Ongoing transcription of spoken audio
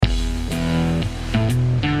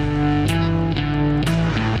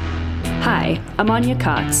Hi, I'm Anya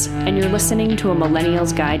Kotz, and you're listening to A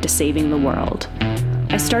Millennial's Guide to Saving the World.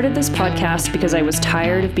 I started this podcast because I was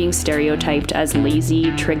tired of being stereotyped as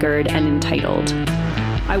lazy, triggered, and entitled.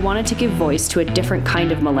 I wanted to give voice to a different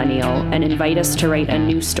kind of millennial and invite us to write a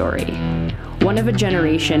new story. One of a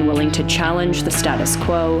generation willing to challenge the status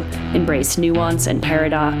quo, embrace nuance and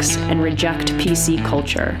paradox, and reject PC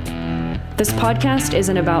culture. This podcast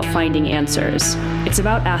isn't about finding answers. It's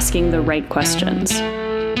about asking the right questions.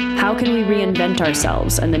 How can we reinvent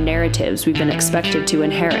ourselves and the narratives we've been expected to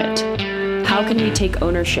inherit? How can we take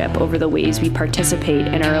ownership over the ways we participate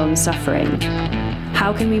in our own suffering?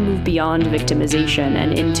 How can we move beyond victimization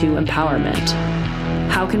and into empowerment?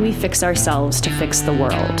 How can we fix ourselves to fix the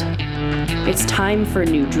world? It's time for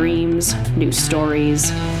new dreams, new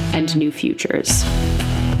stories, and new futures.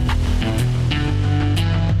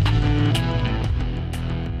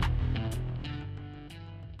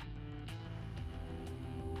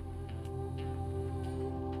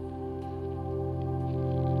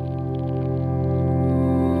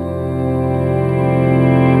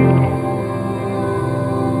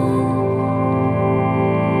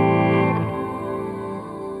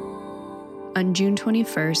 On June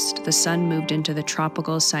 21st, the sun moved into the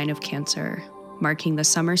tropical sign of Cancer, marking the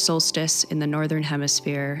summer solstice in the northern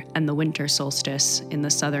hemisphere and the winter solstice in the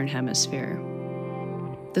southern hemisphere.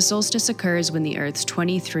 The solstice occurs when the Earth's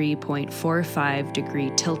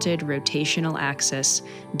 23.45-degree tilted rotational axis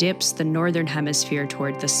dips the northern hemisphere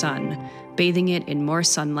toward the sun, bathing it in more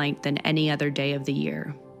sunlight than any other day of the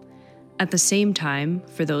year. At the same time,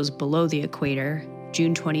 for those below the equator,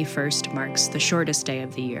 June 21st marks the shortest day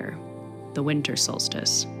of the year, the winter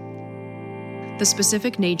solstice. The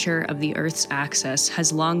specific nature of the Earth's axis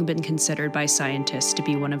has long been considered by scientists to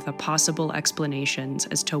be one of the possible explanations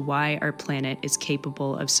as to why our planet is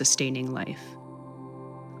capable of sustaining life.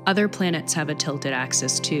 Other planets have a tilted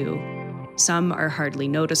axis too. Some are hardly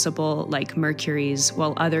noticeable, like Mercury's,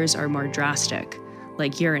 while others are more drastic,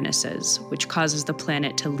 like Uranus's, which causes the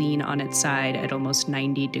planet to lean on its side at almost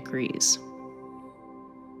 90 degrees.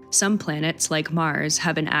 Some planets, like Mars,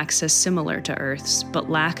 have an axis similar to Earth's, but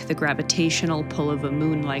lack the gravitational pull of a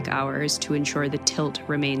moon like ours to ensure the tilt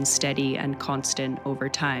remains steady and constant over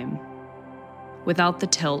time. Without the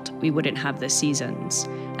tilt, we wouldn't have the seasons,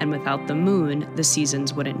 and without the moon, the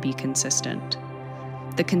seasons wouldn't be consistent.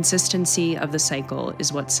 The consistency of the cycle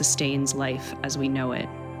is what sustains life as we know it.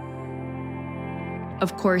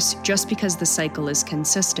 Of course, just because the cycle is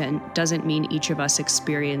consistent doesn't mean each of us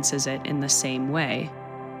experiences it in the same way.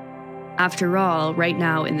 After all, right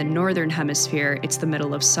now in the northern hemisphere, it's the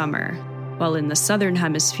middle of summer, while in the southern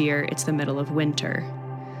hemisphere, it's the middle of winter.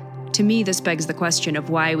 To me, this begs the question of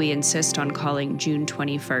why we insist on calling June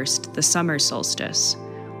 21st the summer solstice.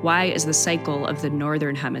 Why is the cycle of the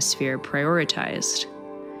northern hemisphere prioritized?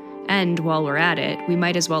 And while we're at it, we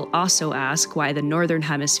might as well also ask why the northern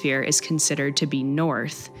hemisphere is considered to be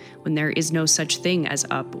north when there is no such thing as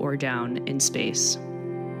up or down in space.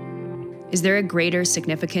 Is there a greater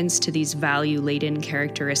significance to these value-laden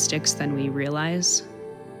characteristics than we realize?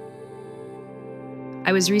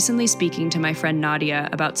 I was recently speaking to my friend Nadia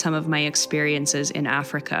about some of my experiences in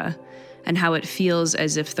Africa and how it feels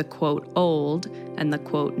as if the quote old and the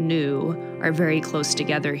quote new are very close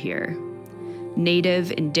together here.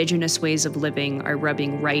 Native, indigenous ways of living are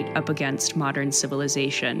rubbing right up against modern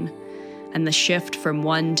civilization, and the shift from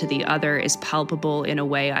one to the other is palpable in a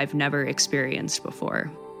way I've never experienced before.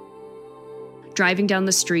 Driving down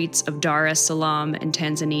the streets of Dar es Salaam in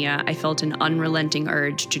Tanzania, I felt an unrelenting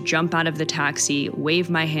urge to jump out of the taxi, wave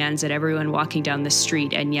my hands at everyone walking down the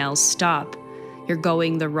street, and yell, "Stop! You're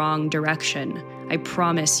going the wrong direction. I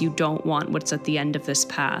promise you don't want what's at the end of this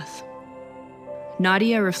path."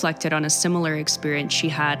 Nadia reflected on a similar experience she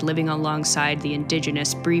had living alongside the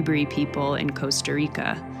indigenous Bribri people in Costa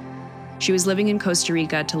Rica. She was living in Costa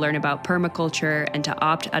Rica to learn about permaculture and to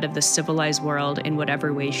opt out of the civilized world in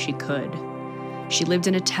whatever way she could. She lived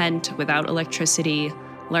in a tent without electricity,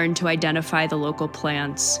 learned to identify the local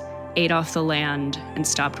plants, ate off the land, and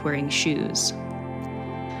stopped wearing shoes.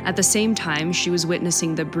 At the same time, she was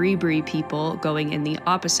witnessing the Bribri people going in the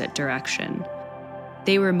opposite direction.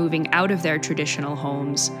 They were moving out of their traditional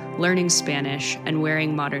homes, learning Spanish, and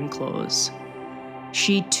wearing modern clothes.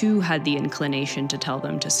 She too had the inclination to tell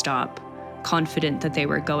them to stop, confident that they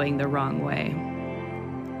were going the wrong way.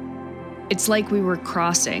 "It's like we were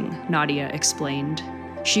crossing," Nadia explained.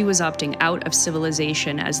 She was opting out of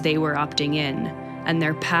civilization as they were opting in, and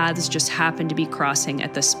their paths just happened to be crossing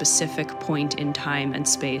at the specific point in time and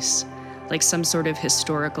space, like some sort of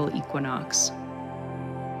historical equinox.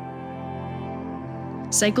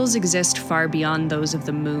 Cycles exist far beyond those of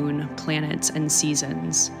the moon, planets, and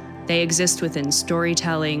seasons. They exist within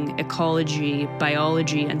storytelling, ecology,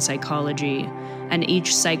 biology, and psychology, and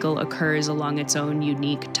each cycle occurs along its own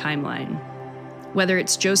unique timeline. Whether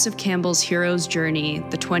it's Joseph Campbell's hero's journey,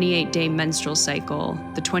 the 28-day menstrual cycle,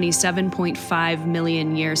 the 27.5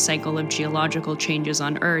 million year cycle of geological changes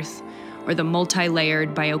on Earth, or the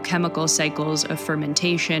multi-layered biochemical cycles of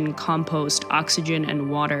fermentation, compost, oxygen, and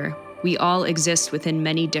water, we all exist within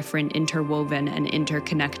many different interwoven and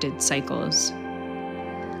interconnected cycles.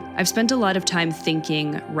 I've spent a lot of time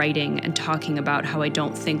thinking, writing, and talking about how I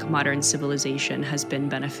don't think modern civilization has been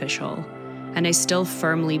beneficial, and I still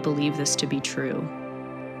firmly believe this to be true.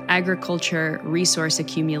 Agriculture, resource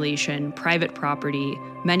accumulation, private property,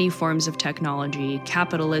 many forms of technology,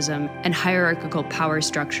 capitalism, and hierarchical power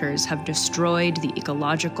structures have destroyed the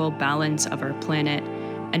ecological balance of our planet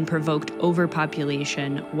and provoked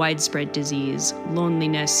overpopulation, widespread disease,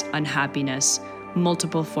 loneliness, unhappiness,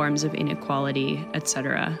 multiple forms of inequality,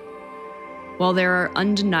 etc. While there are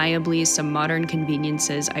undeniably some modern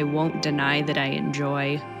conveniences I won't deny that I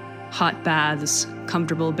enjoy, hot baths,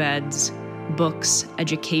 comfortable beds, books,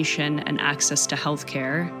 education, and access to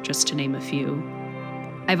healthcare, just to name a few,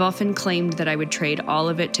 I've often claimed that I would trade all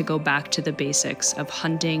of it to go back to the basics of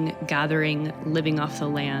hunting, gathering, living off the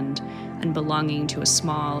land, and belonging to a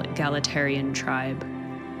small, egalitarian tribe.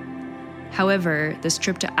 However, this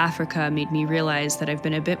trip to Africa made me realize that I've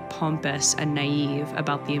been a bit pompous and naive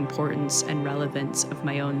about the importance and relevance of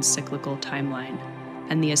my own cyclical timeline,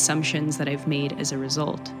 and the assumptions that I've made as a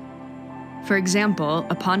result. For example,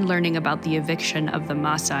 upon learning about the eviction of the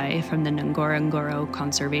Maasai from the Ngorongoro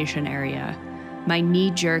conservation area, my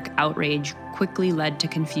knee-jerk outrage quickly led to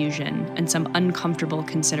confusion and some uncomfortable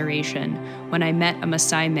consideration when I met a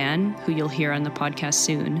Maasai man, who you'll hear on the podcast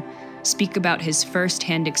soon, speak about his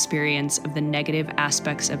first-hand experience of the negative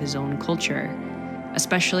aspects of his own culture,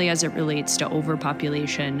 especially as it relates to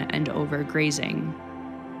overpopulation and overgrazing.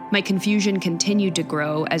 My confusion continued to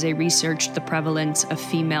grow as I researched the prevalence of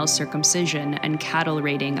female circumcision and cattle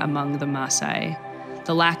raiding among the Maasai,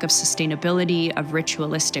 the lack of sustainability of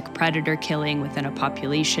ritualistic predator killing within a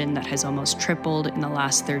population that has almost tripled in the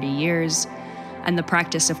last 30 years, and the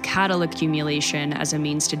practice of cattle accumulation as a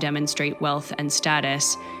means to demonstrate wealth and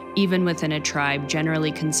status, even within a tribe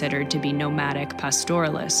generally considered to be nomadic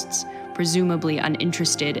pastoralists, presumably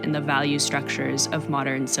uninterested in the value structures of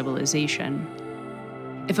modern civilization.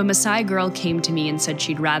 If a Maasai girl came to me and said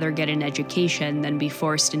she'd rather get an education than be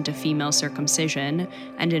forced into female circumcision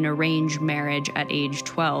and an arranged marriage at age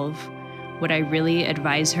 12, would I really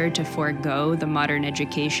advise her to forego the modern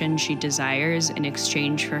education she desires in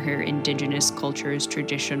exchange for her indigenous culture's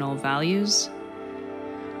traditional values?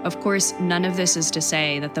 Of course, none of this is to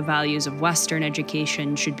say that the values of Western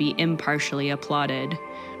education should be impartially applauded,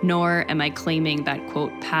 nor am I claiming that,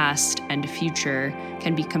 quote, past and future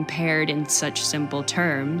can be compared in such simple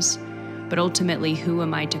terms, but ultimately, who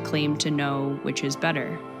am I to claim to know which is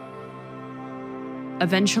better?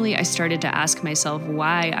 Eventually, I started to ask myself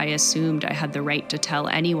why I assumed I had the right to tell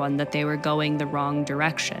anyone that they were going the wrong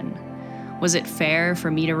direction. Was it fair for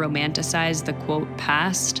me to romanticize the, quote,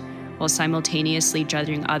 past, while simultaneously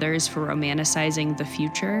judging others for romanticizing the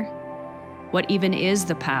future? What even is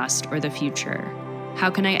the past or the future? How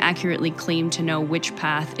can I accurately claim to know which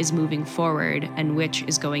path is moving forward and which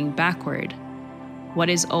is going backward? What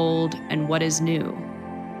is old and what is new?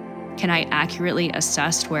 Can I accurately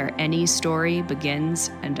assess where any story begins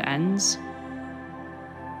and ends?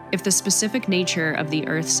 If the specific nature of the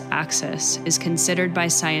Earth's axis is considered by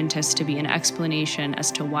scientists to be an explanation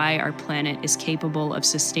as to why our planet is capable of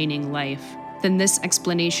sustaining life, then this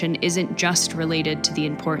explanation isn't just related to the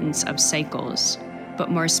importance of cycles,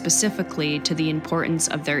 but more specifically to the importance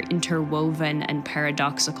of their interwoven and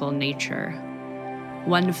paradoxical nature.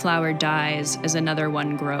 One flower dies as another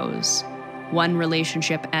one grows. One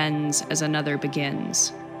relationship ends as another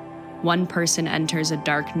begins. One person enters a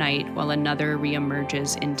dark night while another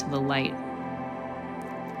reemerges into the light.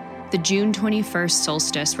 The June 21st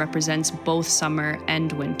solstice represents both summer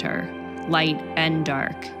and winter, light and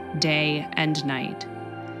dark, day and night.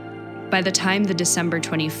 By the time the December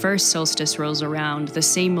 21st solstice rolls around, the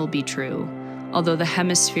same will be true, although the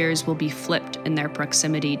hemispheres will be flipped in their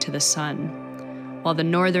proximity to the sun. While the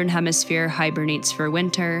northern hemisphere hibernates for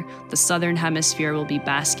winter, the southern hemisphere will be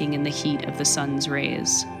basking in the heat of the sun's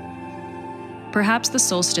rays. Perhaps the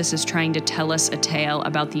solstice is trying to tell us a tale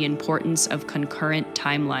about the importance of concurrent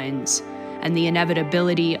timelines and the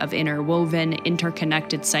inevitability of interwoven,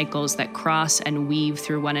 interconnected cycles that cross and weave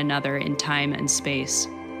through one another in time and space.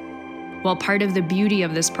 While part of the beauty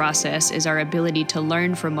of this process is our ability to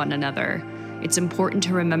learn from one another, it's important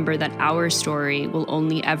to remember that our story will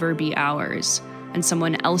only ever be ours, and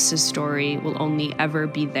someone else's story will only ever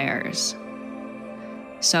be theirs.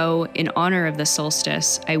 So, in honor of the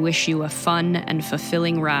solstice, I wish you a fun and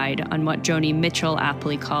fulfilling ride on what Joni Mitchell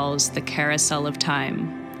aptly calls the carousel of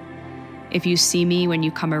time. If you see me when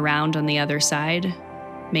you come around on the other side,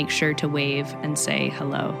 make sure to wave and say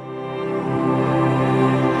hello.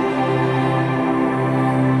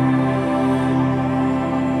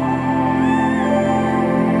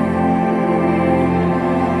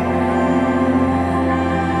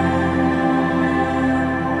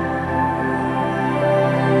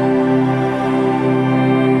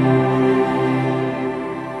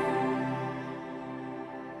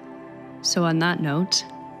 So on that note,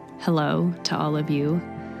 hello to all of you.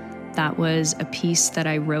 That was a piece that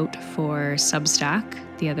I wrote for Substack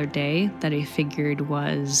the other day that I figured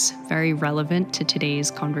was very relevant to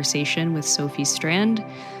today's conversation with Sophie Strand.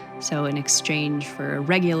 So in exchange for a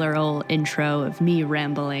regular old intro of me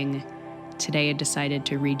rambling, today I decided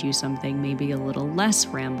to read you something maybe a little less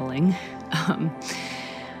rambling.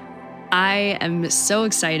 I am so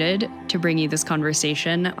excited to bring you this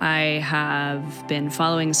conversation. I have been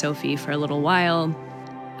following Sophie for a little while.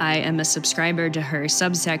 I am a subscriber to her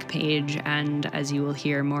Substack page, and as you will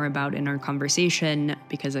hear more about in our conversation,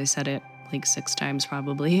 because I said it like 6 times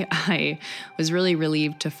probably, I was really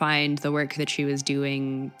relieved to find the work that she was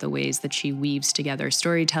doing, the ways that she weaves together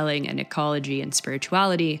storytelling and ecology and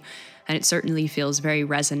spirituality. And it certainly feels very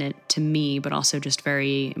resonant to me, but also just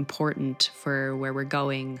very important for where we're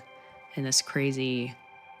going in this crazy,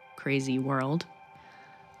 crazy world.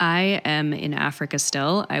 I am in Africa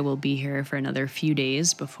still. I will be here for another few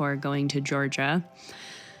days before going to Georgia.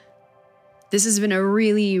 This has been a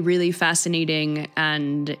really, really fascinating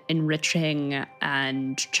and enriching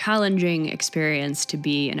and challenging experience to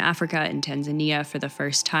be in Africa, in Tanzania, for the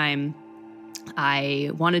first time. I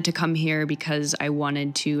wanted to come here because I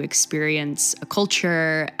wanted to experience a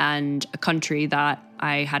culture and a country that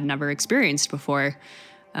I had never experienced before.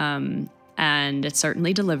 And it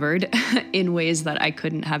certainly delivered in ways that I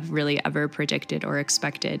couldn't have really ever predicted or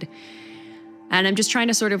expected. And I'm just trying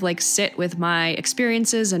to sort of like sit with my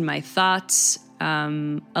experiences and my thoughts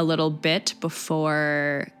a little bit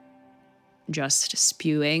before just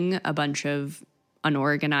spewing a bunch of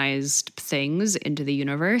unorganized things into the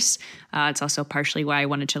universe. It's also partially why I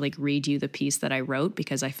wanted to like read you the piece that I wrote,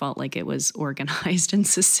 because I felt like it was organized and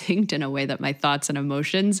succinct in a way that my thoughts and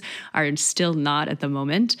emotions are still not at the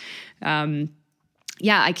moment.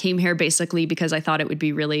 I came here basically because I thought it would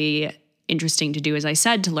be really interesting to do, as I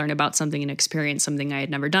said, to learn about something and experience something I had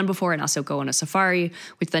never done before, and also go on a safari,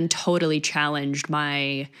 which then totally challenged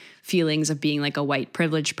my feelings of being like a white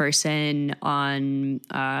privileged person on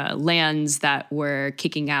lands that were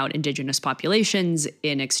kicking out indigenous populations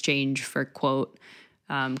in exchange for, quote,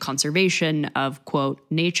 conservation of, quote,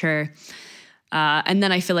 nature. And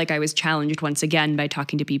then I feel like I was challenged once again by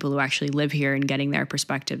talking to people who actually live here and getting their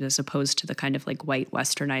perspectives, as opposed to the kind of like white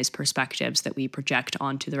westernized perspectives that we project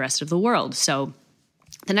onto the rest of the world. So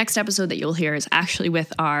the next episode that you'll hear is actually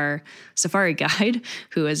with our safari guide,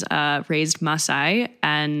 who is raised Maasai,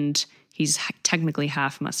 and he's technically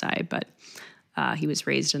half Maasai, but he was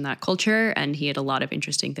raised in that culture, and he had a lot of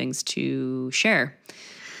interesting things to share.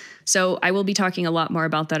 So I will be talking a lot more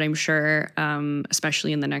about that, I'm sure,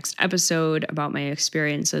 especially in the next episode, about my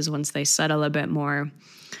experiences once they settle a bit more.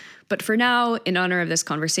 But for now, in honor of this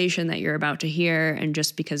conversation that you're about to hear, and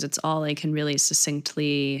just because it's all I can really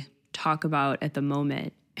succinctly talk about at the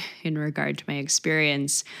moment in regard to my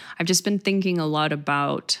experience, I've just been thinking a lot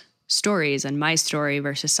about stories and my story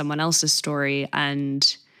versus someone else's story,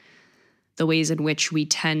 and the ways in which we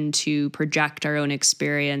tend to project our own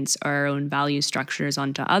experience, our own value structures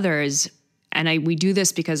onto others. And we do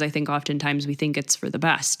this because I think oftentimes we think it's for the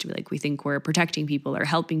best. Like we think we're protecting people or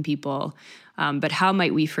helping people. But how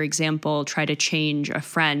might we, for example, try to change a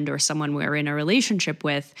friend or someone we're in a relationship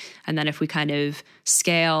with? And then if we kind of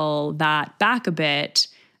scale that back a bit,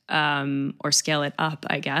 or scale it up,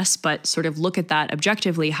 I guess, but sort of look at that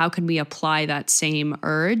objectively, how can we apply that same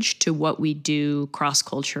urge to what we do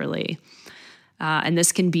cross-culturally? And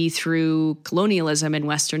this can be through colonialism and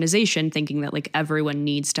westernization, thinking that like everyone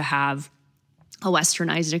needs to have a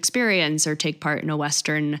westernized experience or take part in a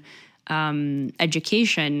Western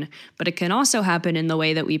education. But it can also happen in the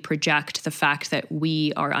way that we project the fact that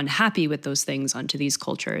we are unhappy with those things onto these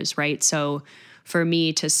cultures, right? So for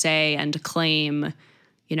me to say and claim,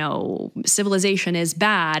 you know, civilization is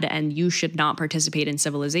bad and you should not participate in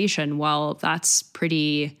civilization, well, that's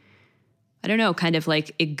pretty, I don't know, kind of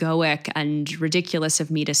like egoic and ridiculous of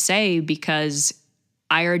me to say, because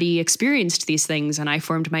I already experienced these things and I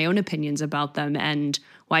formed my own opinions about them. And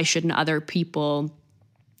why shouldn't other people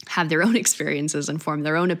have their own experiences and form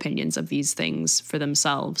their own opinions of these things for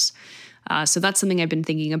themselves. So that's something I've been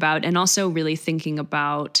thinking about, and also really thinking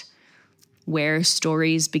about where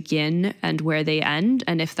stories begin and where they end,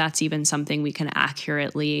 and if that's even something we can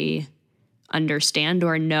accurately understand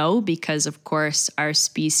or know, because of course our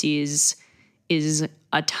species is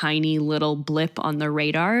a tiny little blip on the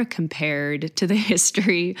radar compared to the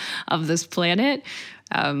history of this planet.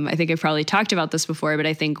 I think I've probably talked about this before, but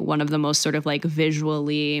I think one of the most sort of like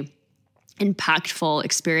visually impactful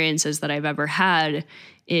experiences that I've ever had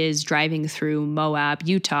is driving through Moab,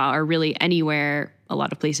 Utah, or really anywhere, a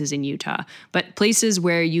lot of places in Utah, but places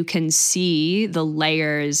where you can see the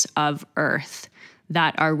layers of Earth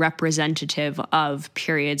that are representative of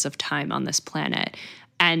periods of time on this planet.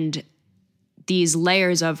 And these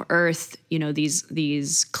layers of Earth, you know,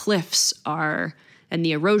 these cliffs are, and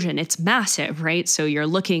the erosion, it's massive, right? So you're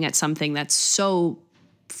looking at something that's so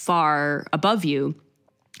far above you,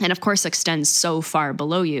 and of course extends so far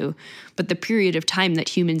below you. But the period of time that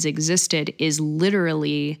humans existed is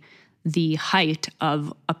literally the height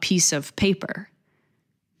of a piece of paper.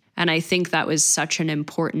 And I think that was such an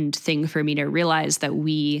important thing for me to realize, that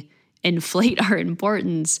we inflate our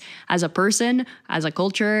importance as a person, as a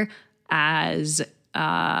culture, as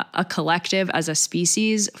a collective, as a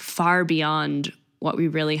species, far beyond what we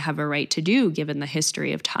really have a right to do given the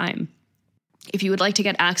history of time. If you would like to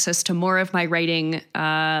get access to more of my writing,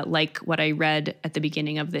 like what I read at the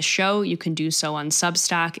beginning of this show, you can do so on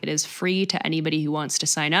Substack. It is free to anybody who wants to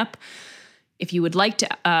sign up. If you would like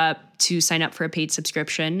to sign up for a paid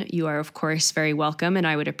subscription, you are, of course, very welcome, and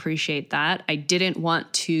I would appreciate that. I didn't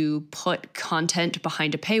want to put content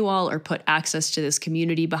behind a paywall or put access to this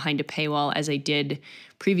community behind a paywall as I did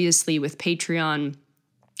previously with Patreon,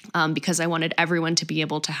 because I wanted everyone to be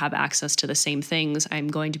able to have access to the same things. I'm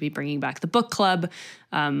going to be bringing back the book club,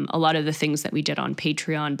 a lot of the things that we did on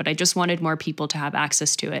Patreon, but I just wanted more people to have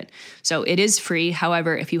access to it. So it is free.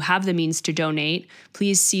 However, if you have the means to donate,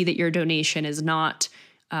 please see that your donation is not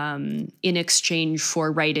in exchange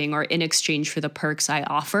for writing or in exchange for the perks I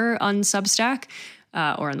offer on Substack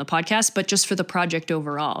or on the podcast, but just for the project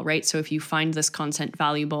overall, right? So if you find this content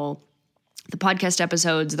valuable, the podcast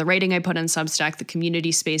episodes, the writing I put on Substack, the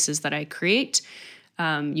community spaces that I create,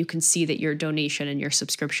 you can see that your donation and your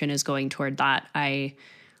subscription is going toward that. I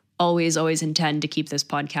always intend to keep this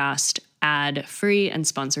podcast ad-free and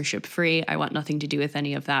sponsorship-free. I want nothing to do with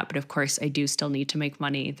any of that, but of course I do still need to make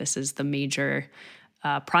money. This is the major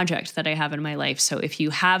project that I have in my life. So if you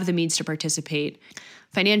have the means to participate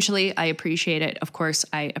financially, I appreciate it. Of course,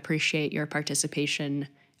 I appreciate your participation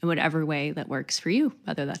in whatever way that works for you,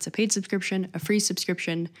 whether that's a paid subscription, a free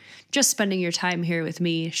subscription, just spending your time here with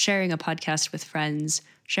me, sharing a podcast with friends,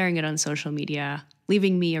 sharing it on social media,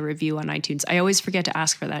 leaving me a review on iTunes. I always forget to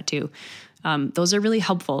ask for that too. Those are really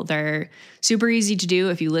helpful. They're super easy to do.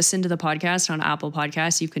 If you listen to the podcast on Apple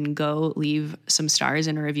Podcasts, you can go leave some stars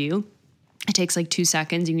in a review. It takes like 2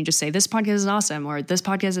 seconds. You can just say, this podcast is awesome, or this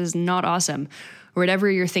podcast is not awesome, or whatever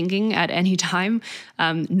you're thinking at any time.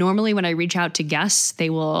 Normally when I reach out to guests, they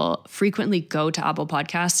will frequently go to Apple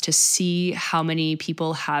Podcasts to see how many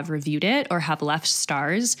people have reviewed it or have left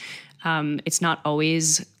stars. It's not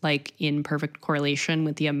always like in perfect correlation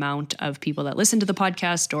with the amount of people that listen to the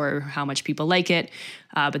podcast or how much people like it.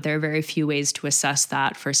 But there are very few ways to assess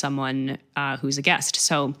that for someone who's a guest.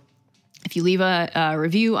 So if you leave a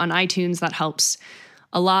review on iTunes, that helps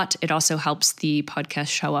a lot. It also helps the podcast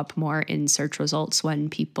show up more in search results when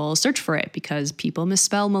people search for it, because people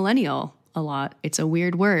misspell millennial a lot. It's a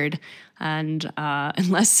weird word. And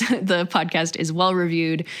unless the podcast is well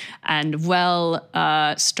reviewed and well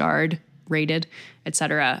starred, rated,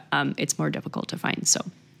 etc., it's more difficult to find. So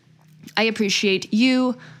I appreciate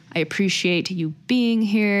you. I appreciate you being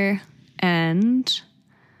here. And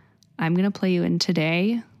I'm going to play you in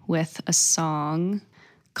today with a song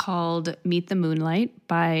called Meet the Moonlight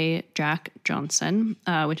by Jack Johnson,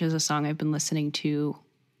 which is a song I've been listening to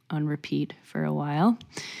on repeat for a while.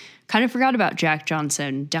 Kind of forgot about Jack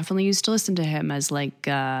Johnson. Definitely used to listen to him as like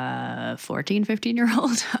a 14,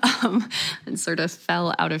 15-year-old and sort of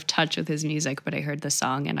fell out of touch with his music. But I heard the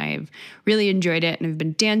song and I've really enjoyed it, and I've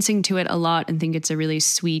been dancing to it a lot and think it's a really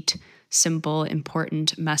sweet, simple,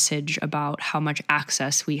 important message about how much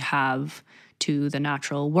access we have to the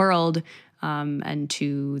natural world and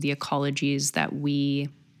to the ecologies that we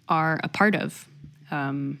are a part of.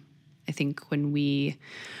 I think when we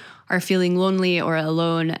are feeling lonely or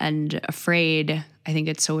alone and afraid, I think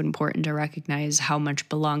it's so important to recognize how much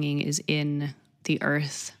belonging is in the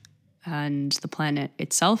earth and the planet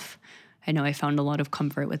itself. I know I found a lot of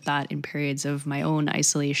comfort with that in periods of my own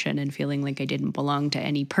isolation and feeling like I didn't belong to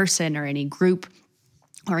any person or any group.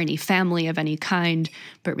 or any family of any kind,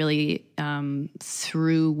 but really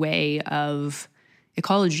through way of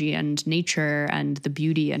ecology and nature and the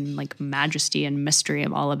beauty and like majesty and mystery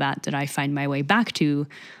of all of that, did I find my way back to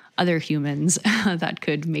other humans that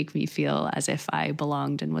could make me feel as if I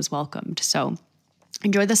belonged and was welcomed. So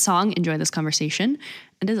enjoy the song, enjoy this conversation,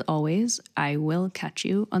 and as always, I will catch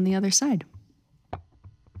you on the other side.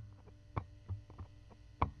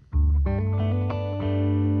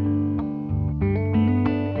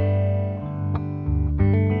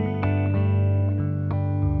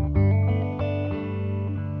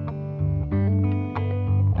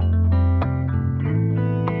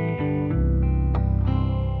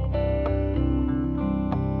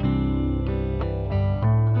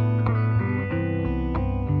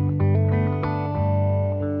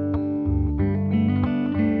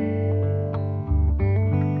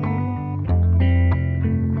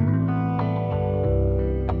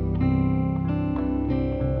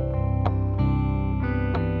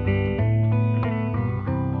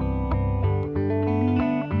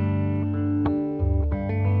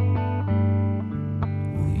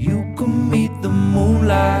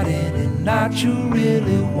 Not you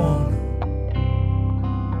really want it.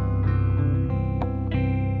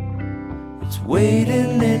 It's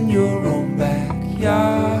waiting in your own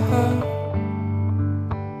backyard.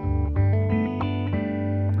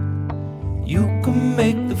 You can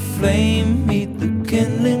make the flame meet the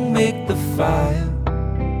kindling, make the fire.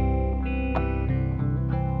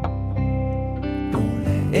 Don't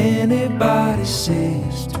let anybody say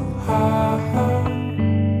it's too hard.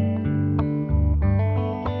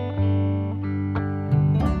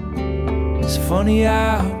 It's funny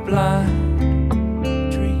how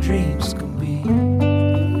blind dreams can be.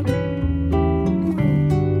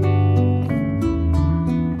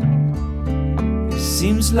 It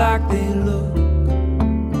seems like they look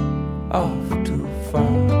off too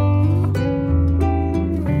far.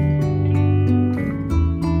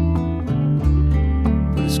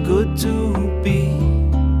 But it's good to be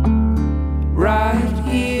right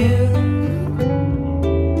here.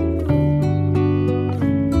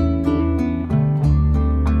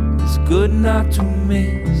 Good not to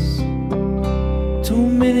miss too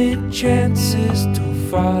many chances to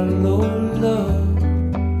follow love.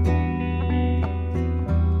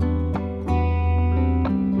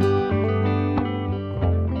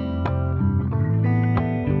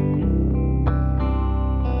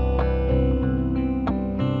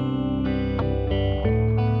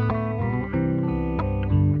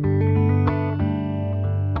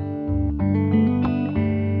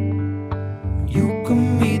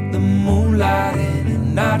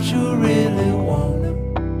 You really want it.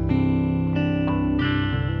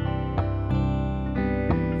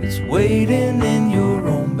 It's waiting in your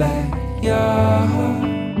own backyard.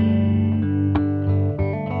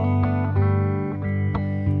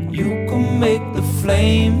 You can make the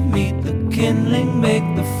flame meet the kindling,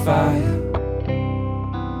 make the fire.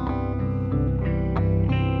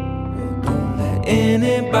 Well, don't let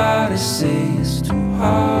anybody say it's too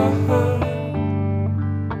hard.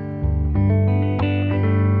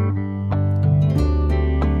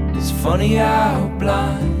 Funny how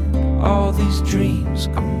blind all these dreams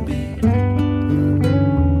can be.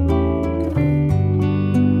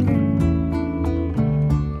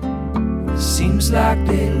 It seems like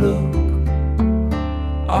they look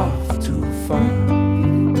off too far.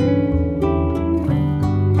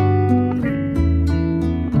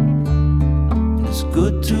 It's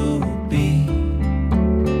good to be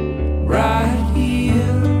right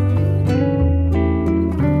here.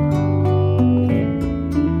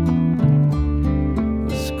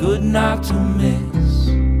 Good not to miss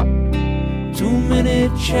too many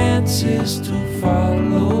chances to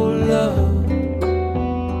follow love.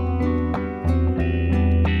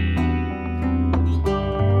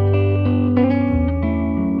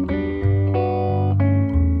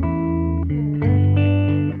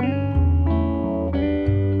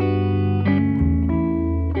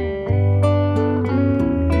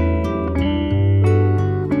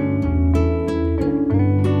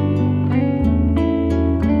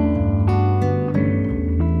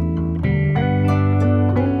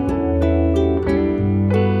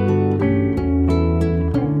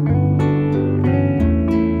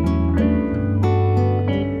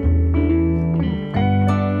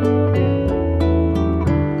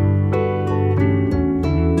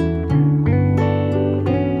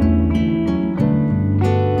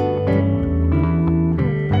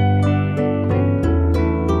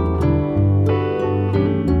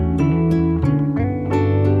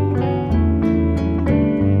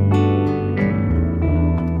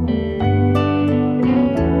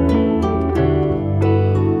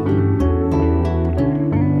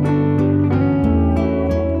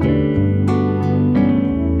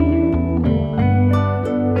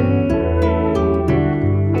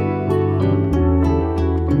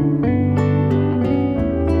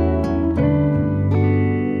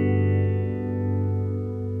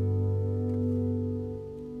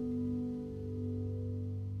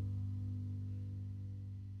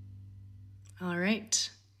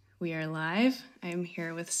 I'm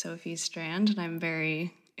here with Sophie Strand, and I'm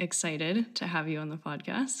very excited to have you on the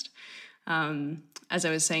podcast. As I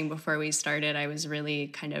was saying before we started, I was really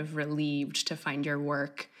kind of relieved to find your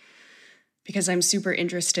work because I'm super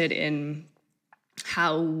interested in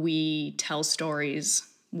how we tell stories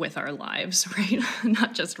with our lives, right?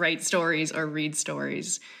 Not just write stories or read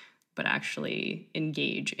stories, but actually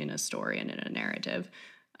engage in a story and in a narrative.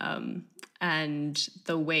 And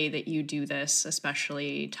the way that you do this,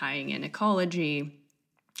 especially tying in ecology,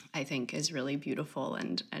 I think is really beautiful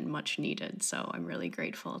and much needed. So I'm really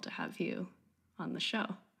grateful to have you on the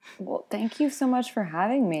show. Well, thank you so much for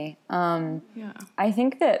having me. Yeah. I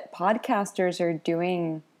think that podcasters are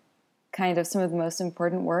doing kind of some of the most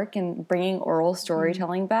important work in bringing oral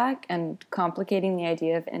storytelling back and complicating the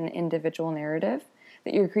idea of an individual narrative,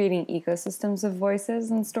 that you're creating ecosystems of voices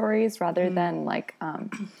and stories rather than like,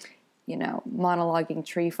 monologuing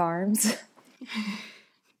tree farms.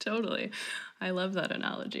 Totally. I love that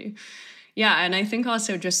analogy. Yeah, and I think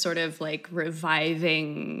also just sort of like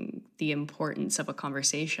reviving the importance of a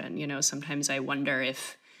conversation. You know, sometimes I wonder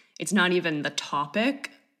if it's not even the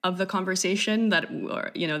topic of the conversation that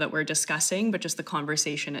we're discussing, but just the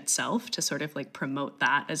conversation itself, to sort of like promote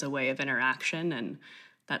that as a way of interaction, and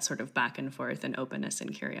that sort of back and forth and openness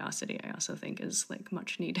and curiosity, I also think is like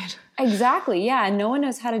much needed. Exactly. Yeah. And no one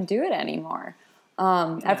knows how to do it anymore.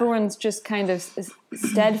 Everyone's just kind of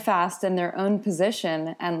steadfast in their own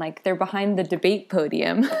position, and like they're behind the debate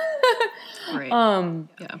podium. Right.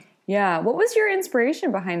 Yeah. What was your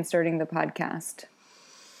inspiration behind starting the podcast?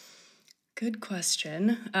 Good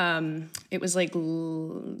question. It was like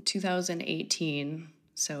 2018.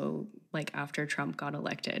 So like after Trump got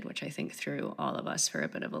elected, which I think threw all of us for a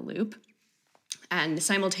bit of a loop. And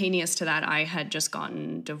simultaneous to that, I had just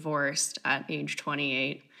gotten divorced at age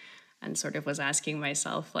 28 and sort of was asking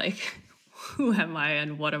myself, like, who am I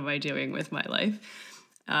and what am I doing with my life?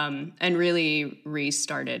 And really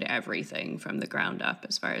restarted everything from the ground up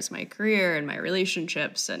as far as my career and my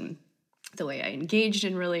relationships and the way I engaged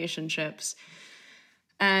in relationships.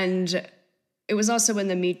 And it was also when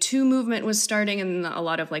the Me Too movement was starting and a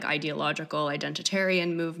lot of like ideological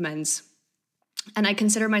identitarian movements. And I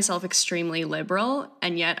consider myself extremely liberal,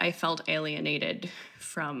 and yet I felt alienated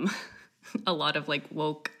from a lot of like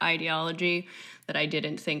woke ideology that I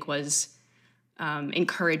didn't think was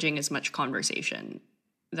encouraging as much conversation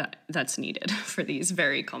that's needed for these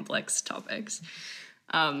very complex topics.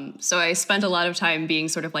 So I spent a lot of time being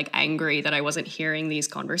sort of like angry that I wasn't hearing these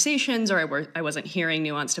conversations, or I wasn't hearing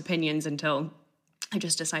nuanced opinions, until I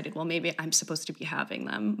just decided, well, maybe I'm supposed to be having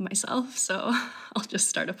them myself. So I'll just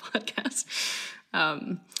start a podcast.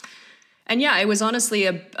 And yeah, it was honestly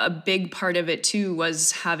a big part of it too,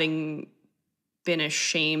 was having been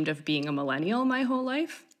ashamed of being a millennial my whole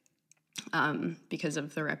life, because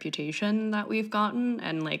of the reputation that we've gotten.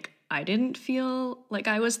 And like, I didn't feel like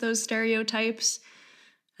I was those stereotypes.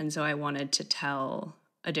 And so I wanted to tell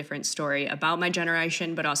a different story about my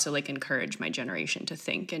generation, but also like encourage my generation to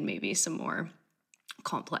think in maybe some more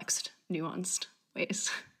complex, nuanced ways.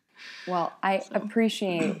 Well, I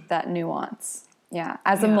appreciate that nuance. Yeah.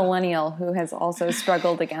 As a millennial who has also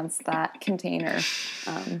struggled against that container.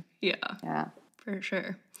 Yeah, for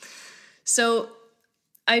sure. So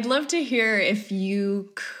I'd love to hear if you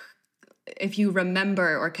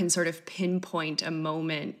remember or can sort of pinpoint a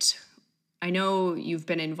moment. I know you've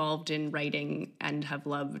been involved in writing and have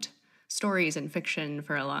loved stories and fiction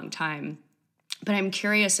for a long time, but I'm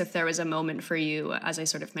curious if there was a moment for you, as I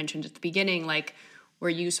sort of mentioned at the beginning, like where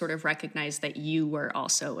you sort of recognized that you were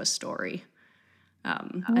also a story,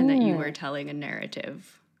 and that you were telling a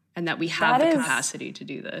narrative, and that we have the capacity to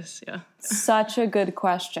do this. Yeah. Such a good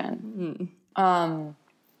question.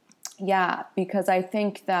 Yeah, because I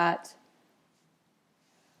think that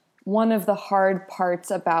one of the hard parts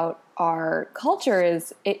about our culture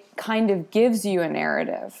is it kind of gives you a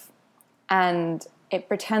narrative and it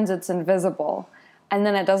pretends it's invisible, and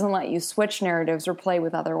then it doesn't let you switch narratives or play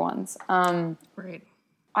with other ones. Right.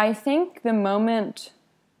 I think the moment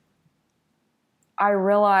I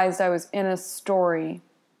realized I was in a story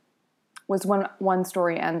was when one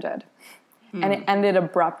story ended. And it ended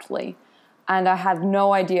abruptly. And I had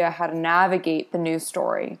no idea how to navigate the new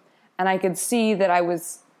story. And I could see that I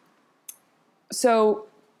was... So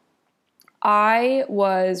I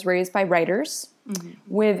was raised by writers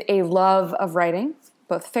with a love of writing,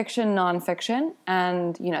 both fiction, nonfiction.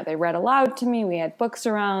 And, they read aloud to me. We had books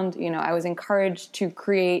around. I was encouraged to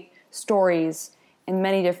create stories in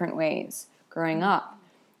many different ways growing up.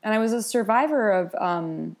 And I was a survivor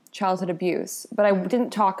of childhood abuse, but I didn't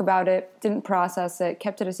talk about it, didn't process it,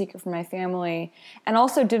 kept it a secret from my family, and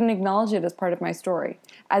also didn't acknowledge it as part of my story,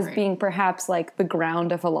 as being perhaps like the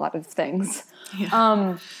ground of a lot of things.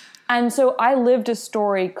 Yeah. And so I lived a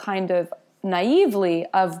story kind of naively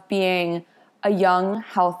of being a young,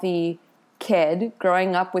 healthy kid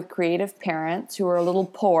growing up with creative parents who were a little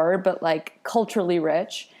poor, but like culturally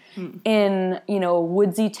rich, in, a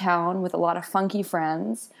woodsy town with a lot of funky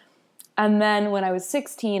friends. And then when I was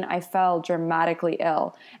 16, I fell dramatically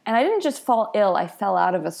ill. And I didn't just fall ill, I fell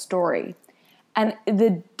out of a story. And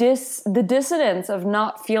the dissonance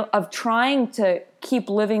of trying to keep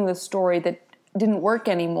living the story that didn't work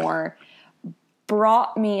anymore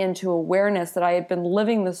brought me into awareness that I had been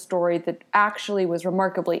living the story that actually was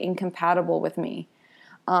remarkably incompatible with me.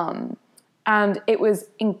 And it was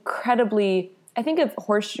incredibly, I think of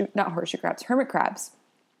hermit crabs,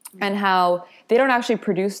 and how they don't actually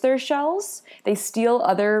produce their shells. They steal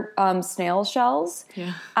other snail shells.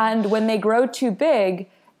 Yeah. And when they grow too big,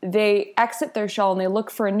 they exit their shell and they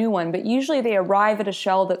look for a new one. But usually they arrive at a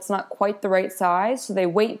shell that's not quite the right size, so they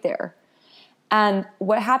wait there. And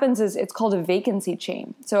what happens is it's called a vacancy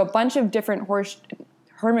chain. So a bunch of different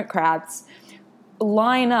hermit crabs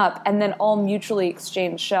line up and then all mutually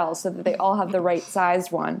exchange shells so that they all have the right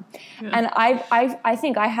sized one. Yeah. And I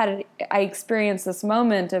think I experienced this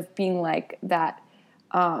moment of being like that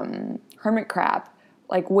hermit crab,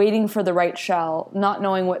 like waiting for the right shell, not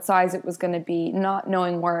knowing what size it was going to be, not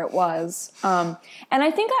knowing where it was. And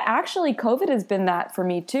I think COVID has been that for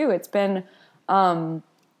me too. It's been,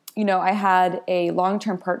 I had a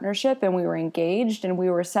long-term partnership and we were engaged and we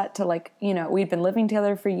were set to we'd been living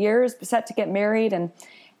together for years, set to get married, and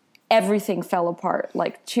everything fell apart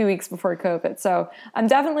like 2 weeks before COVID. So I'm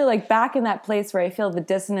definitely like back in that place where I feel the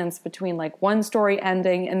dissonance between like one story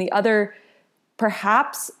ending and the other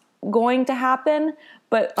perhaps going to happen,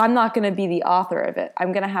 but I'm not going to be the author of it.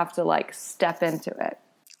 I'm going to have to like step into it.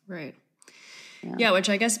 Right. Yeah, which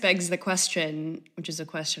I guess begs the question, which is a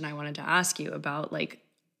question I wanted to ask you about, like,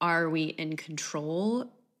 are we in control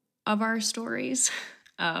of our stories?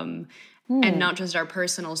 And not just our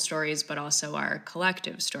personal stories, but also our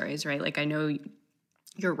collective stories, right? Like, I know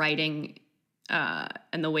your writing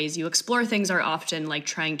and the ways you explore things are often like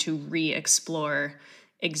trying to re-explore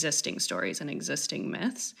existing stories and existing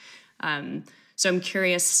myths. So I'm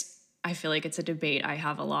curious, I feel like it's a debate I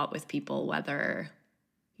have a lot with people, whether,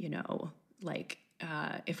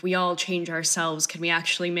 if we all change ourselves, can we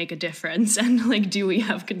actually make a difference? And like, do we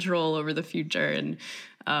have control over the future? And,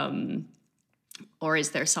 or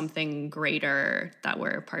is there something greater that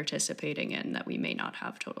we're participating in that we may not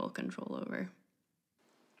have total control over?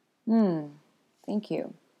 Thank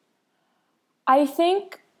you. I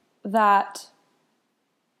think that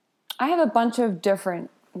I have a bunch of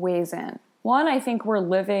different ways in. One, I think we're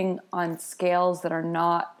living on scales that are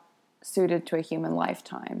not suited to a human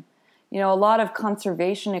lifetime. A lot of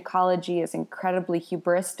conservation ecology is incredibly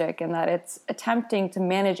hubristic in that it's attempting to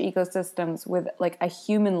manage ecosystems with like a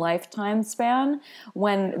human lifetime span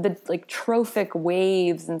when the like trophic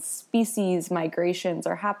waves and species migrations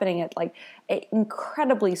are happening at like an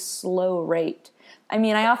incredibly slow rate. I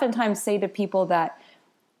mean, I oftentimes say to people that,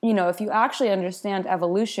 if you actually understand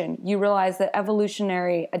evolution, you realize that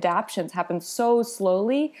evolutionary adaptations happen so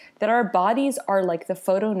slowly that our bodies are like the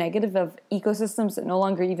photonegative of ecosystems that no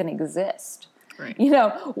longer even exist. Right.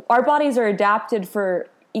 Our bodies are adapted for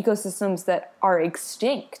ecosystems that are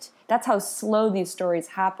extinct. That's how slow these stories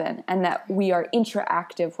happen and that we are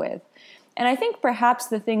interactive with. And I think perhaps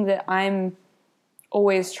the thing that I'm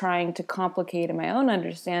always trying to complicate in my own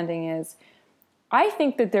understanding is I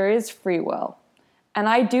think that there is free will. And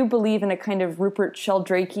I do believe in a kind of Rupert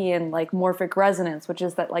Sheldrakean like morphic resonance, which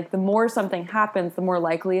is that like the more something happens, the more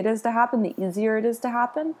likely it is to happen, the easier it is to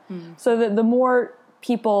happen. So that the more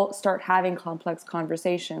people start having complex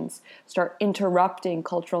conversations, start interrupting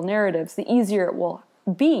cultural narratives, the easier it will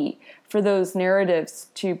be for those narratives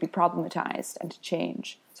to be problematized and to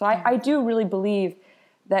change. So I do really believe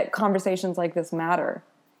that conversations like this matter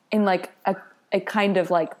in like a kind of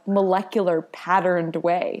like molecular patterned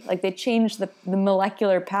way. Like they change the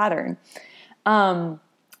molecular pattern.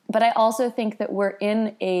 But I also think that we're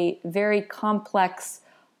in a very complex,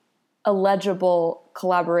 illegible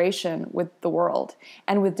collaboration with the world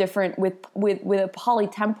and with a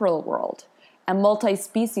polytemporal world and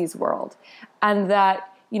multi-species world. And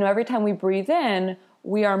that, every time we breathe in,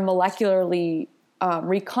 we are molecularly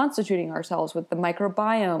reconstituting ourselves with the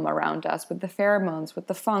microbiome around us, with the pheromones, with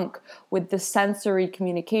the funk, with the sensory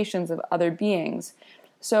communications of other beings.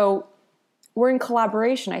 So we're in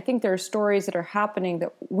collaboration. I think there are stories that are happening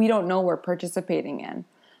that we don't know we're participating in.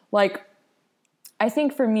 Like, I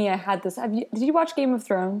think for me, I had this. Did you watch Game of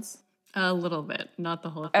Thrones? A little bit, not the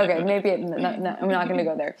whole thing. Okay, maybe no, I'm not going to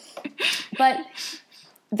go there. But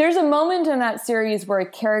there's a moment in that series where a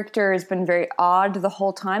character has been very odd the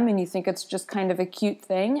whole time, and you think it's just kind of a cute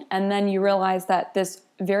thing, and then you realize that this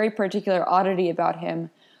very particular oddity about him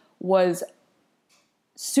was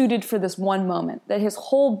suited for this one moment, that his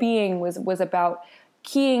whole being was about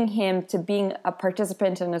keying him to being a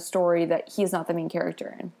participant in a story that he's not the main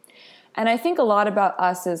character in. And I think a lot about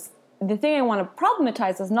us is, the thing I want to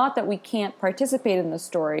problematize is not that we can't participate in the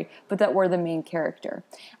story, but that we're the main character.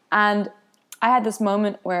 And I had this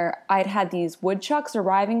moment where I'd had these woodchucks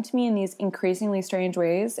arriving to me in these increasingly strange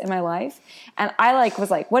ways in my life. And I was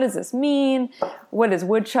like, what does this mean? What does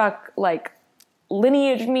woodchuck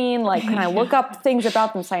lineage mean? Like, can I look up things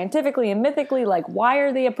about them scientifically and mythically? Like, why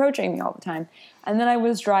are they approaching me all the time? And then I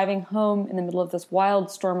was driving home in the middle of this wild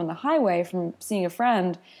storm on the highway from seeing a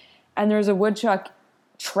friend, and there was a woodchuck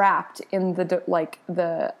trapped in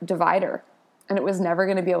the divider, and it was never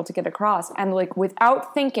going to be able to get across. And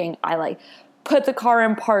without thinking, I put the car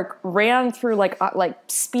in park, ran through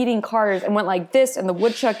speeding cars, and went like this, and the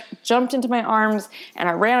woodchuck jumped into my arms, and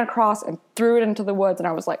I ran across and threw it into the woods, and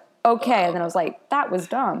I was like, okay. And then I was like, that was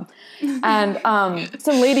dumb. And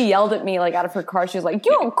some lady yelled at me out of her car. She was like,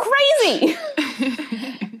 you're crazy.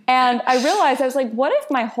 And I realized, I was like, what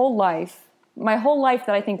if my whole life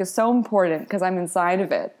that I think is so important because I'm inside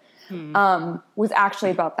of it, was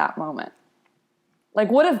actually about that moment?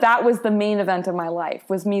 What if that was the main event of my life,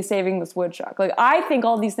 was me saving this woodchuck? I think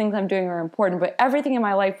all these things I'm doing are important, but everything in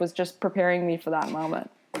my life was just preparing me for that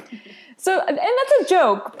moment. So, and that's a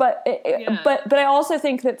joke, but I also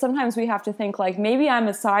think that sometimes we have to think maybe I'm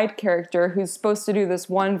a side character who's supposed to do this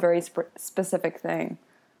one very specific thing.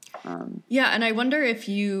 And I wonder if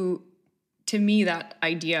to me, that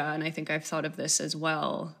idea, and I think I've thought of this as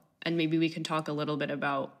well, and maybe we can talk a little bit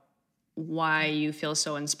about why you feel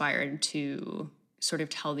so inspired to sort of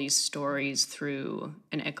tell these stories through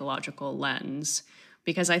an ecological lens.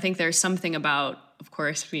 Because I think there's something about, of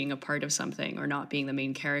course, being a part of something or not being the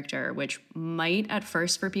main character, which might at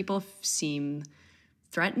first for people seem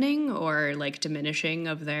threatening or diminishing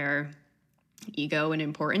of their ego and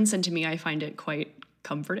importance. And to me, I find it quite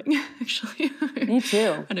comforting, actually. Me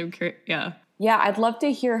too. And I'm curious, yeah. Yeah, I'd love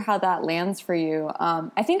to hear how that lands for you.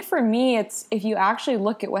 I think for me, it's if you actually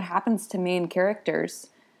look at what happens to main characters,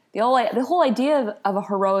 the whole idea of a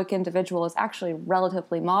heroic individual is actually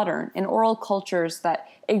relatively modern. In oral cultures that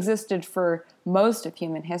existed for most of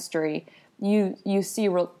human history, you see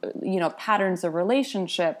patterns of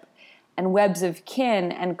relationship and webs of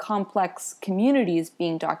kin and complex communities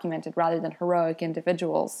being documented rather than heroic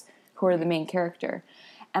individuals who are the main character.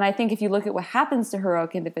 And I think if you look at what happens to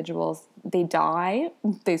heroic individuals, they die,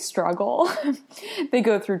 they struggle, they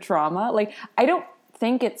go through trauma. I don't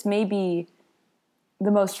think it's maybe the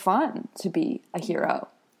most fun to be a hero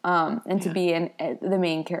and to be the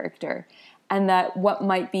main character. And that what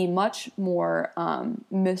might be much more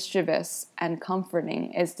mischievous and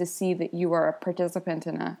comforting is to see that you are a participant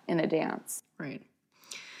in a dance. Right.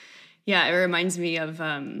 Yeah, it reminds me of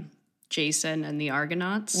Jason and the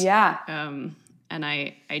Argonauts. Yeah. And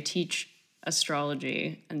I teach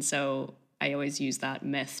astrology, and so I always use that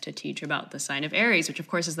myth to teach about the sign of Aries, which of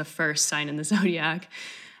course is the first sign in the zodiac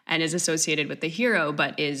and is associated with the hero,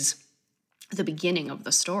 but is the beginning of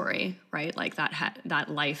the story, right? That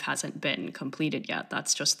life hasn't been completed yet.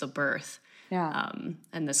 That's just the birth. Yeah.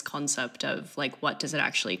 And this concept of what does it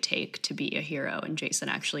actually take to be a hero? And Jason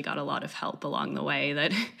actually got a lot of help along the way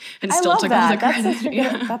and still took all the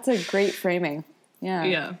credit. That's a great framing. Yeah.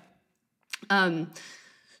 Yeah.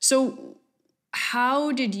 So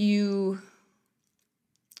how did you,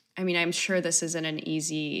 I'm sure this isn't an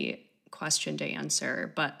easy question to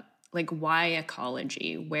answer, but why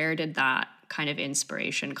ecology? Where did that kind of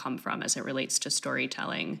inspiration come from as it relates to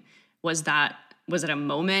storytelling? Was it a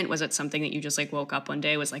moment? Was it something that you just woke up one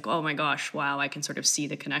day, was oh my gosh, wow, I can sort of see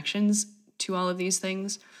the connections to all of these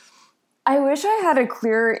things? I wish I had a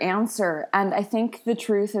clearer answer, and I think the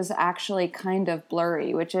truth is actually kind of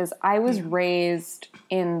blurry, which is I was raised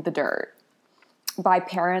in the dirt by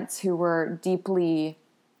parents who were deeply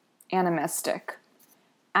animistic.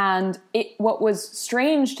 And what was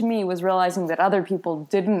strange to me was realizing that other people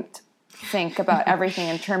didn't think about everything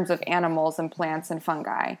in terms of animals and plants and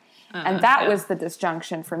fungi. And that was the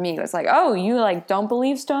disjunction for me. It was oh, you don't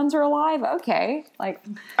believe stones are alive? Okay.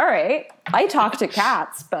 All right. I talk to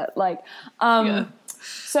cats, but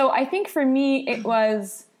so I think for me, it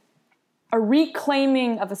was a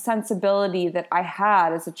reclaiming of a sensibility that I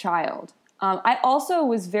had as a child. I also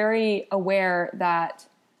was very aware that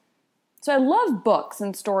so I love books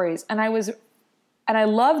and stories, and I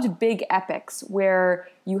loved big epics where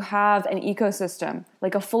you have an ecosystem,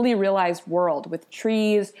 like a fully realized world with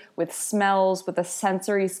trees, with smells, with a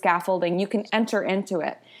sensory scaffolding. You can enter into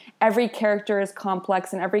it. Every character is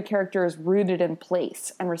complex and every character is rooted in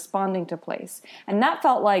place and responding to place. And that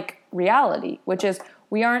felt like reality, which is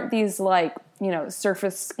we aren't these like,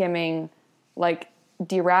 surface skimming, like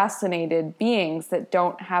deracinated beings that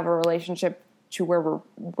don't have a relationship to where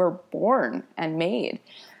we're born and made.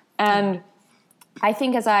 And I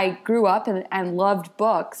think as I grew up and loved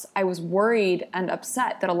books, I was worried and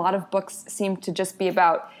upset that a lot of books seemed to just be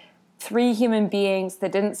about 3 human beings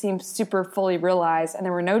that didn't seem super fully realized, and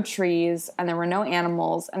there were no trees, and there were no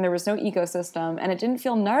animals, and there was no ecosystem, and it didn't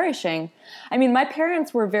feel nourishing. I mean, my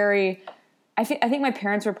parents were I think my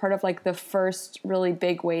parents were part of like the first really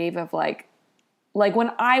big wave of like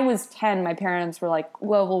when I was 10, my parents were like,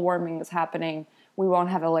 global warming is happening. We won't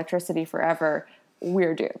have electricity forever.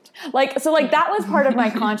 We're doomed. So that was part of my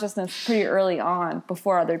consciousness pretty early on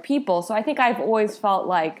before other people. So I think I've always felt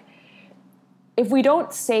like if we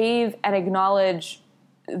don't save and acknowledge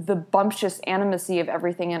the bumptious animacy of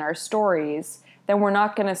everything in our stories, then we're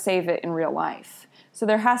not going to save it in real life. So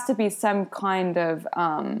there has to be some kind of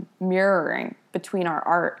mirroring between our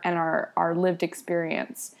art and our lived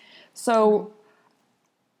experience. So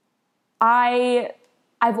I've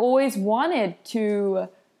always wanted to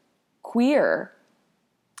queer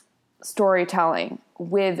storytelling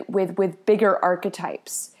with bigger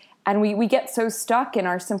archetypes. And we get so stuck in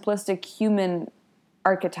our simplistic human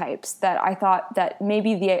archetypes that I thought that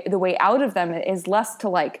maybe the way out of them is less to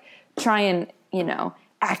like try and,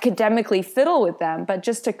 academically fiddle with them, but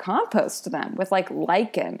just to compost them with like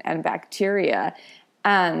lichen and bacteria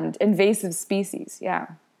and invasive species. Yeah.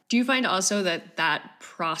 Do you find also that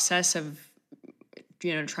process of,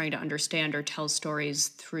 trying to understand or tell stories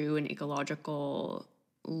through an ecological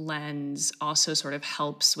lens also sort of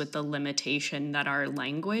helps with the limitation that our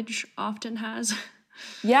language often has?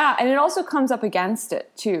 Yeah, and it also comes up against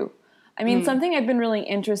it too. I mean, something I've been really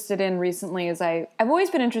interested in recently is I've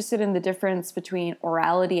always been interested in the difference between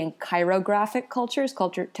orality and chirographic cultures,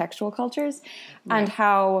 textual cultures, right. And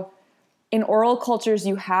how in oral cultures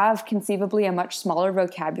you have conceivably a much smaller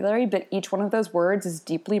vocabulary, but each one of those words is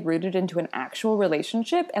deeply rooted into an actual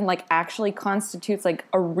relationship and like actually constitutes like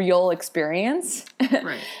a real experience.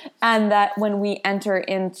 Right. And that when we enter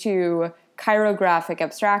into chirographic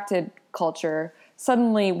abstracted culture,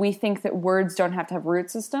 suddenly we think that words don't have to have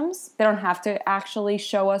root systems. They don't have to actually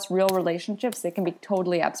show us real relationships. They can be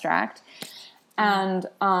totally abstract. And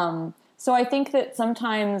so I think that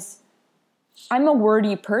sometimes I'm a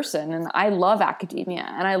wordy person and I love academia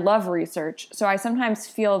and I love research. So I sometimes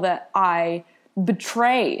feel that I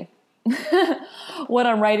betray what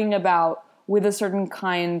I'm writing about with a certain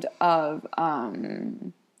kind of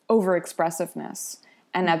overexpressiveness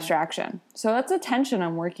and abstraction. So that's a tension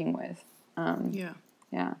I'm working with.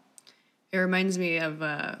 Yeah. It reminds me of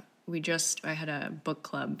I had a book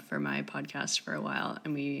club for my podcast for a while,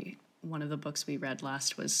 and one of the books we read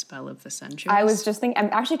last was Spell of the Sensuous. I was just thinking, I'm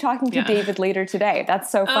actually talking to David later today. That's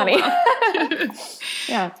so funny. Oh, wow.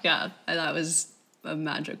 Yeah. Yeah, that was a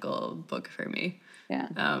magical book for me. Yeah.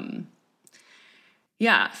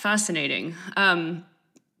 Yeah, fascinating. I'd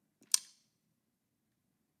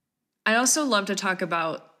also love to talk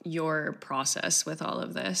about your process with all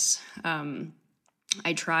of this.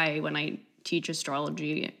 I try when I teach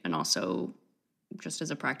astrology and also just as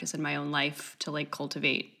a practice in my own life to like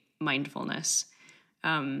cultivate mindfulness.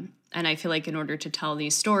 And I feel like in order to tell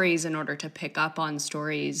these stories, in order to pick up on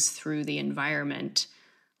stories through the environment,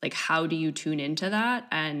 like how do you tune into that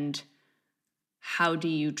and how do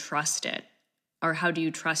you trust it? Or how do you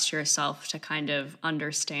trust yourself to kind of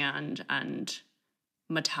understand and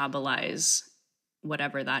metabolize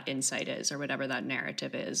whatever that insight is or whatever that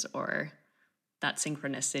narrative is or that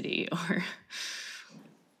synchronicity or...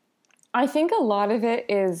 I think a lot of it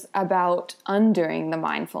is about undoing the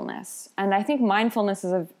mindfulness. And I think mindfulness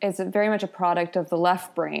is very much a product of the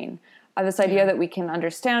left brain, of this idea that we can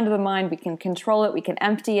understand the mind, we can control it, we can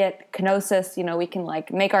empty it, kenosis, we can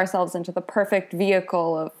like make ourselves into the perfect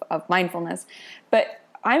vehicle of mindfulness. But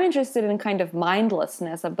I'm interested in kind of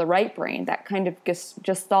mindlessness of the right brain, that kind of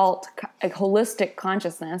gestalt, holistic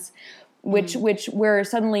consciousness, which where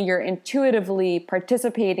suddenly you're intuitively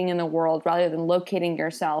participating in the world rather than locating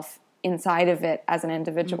yourself inside of it as an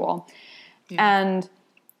individual. Yeah. And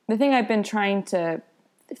the thing I've been trying to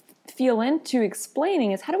feel into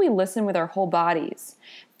explaining is how do we listen with our whole bodies?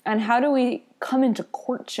 And how do we come into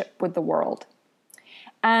courtship with the world?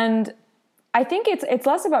 And I think it's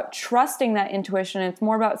less about trusting that intuition. It's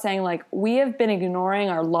more about saying like, we have been ignoring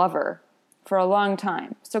our lover for a long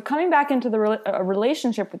time. So coming back into a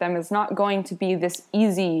relationship with them is not going to be this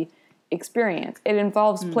easy experience. It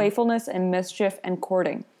involves playfulness and mischief and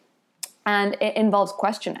courting. And it involves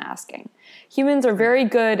question asking. Humans are very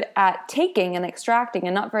good at taking and extracting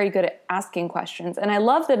and not very good at asking questions. And I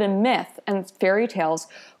love that in myth and fairy tales,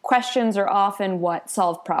 questions are often what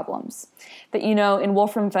solve problems. That, in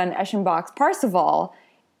Wolfram von Eschenbach's Parsifal,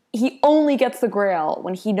 he only gets the Grail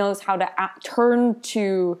when he knows how to turn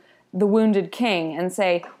to the wounded king and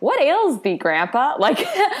say, "What ails thee, Grandpa?"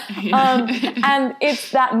 And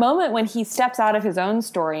it's that moment when he steps out of his own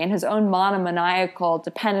story and his own monomaniacal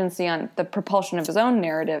dependency on the propulsion of his own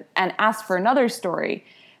narrative and asks for another story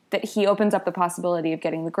that he opens up the possibility of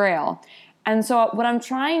getting the Grail. And so what I'm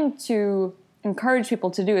trying to encourage people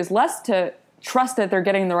to do is less to trust that they're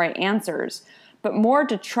getting the right answers, but more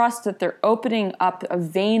to trust that they're opening up a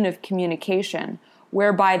vein of communication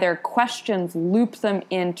whereby their questions loop them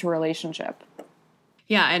into relationship.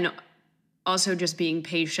 Yeah, and also just being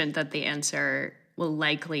patient that the answer will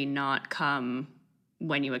likely not come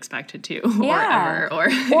when you expect it to, Yeah. or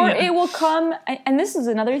it will come, and this is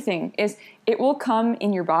another thing, is it will come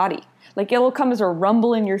in your body. Like, it will come as a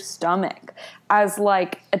rumble in your stomach, as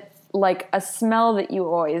like a smell that you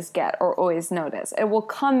always get or always notice. It will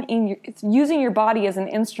come it's using your body as an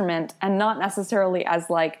instrument and not necessarily as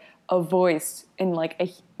like a voice in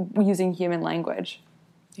using human language.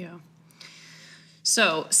 Yeah.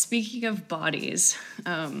 So speaking of bodies,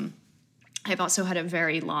 I've also had a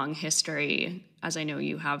very long history, as I know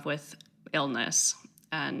you have, with illness.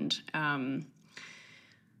 And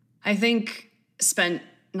spent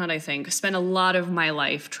a lot of my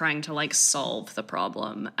life trying to solve the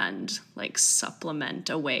problem and supplement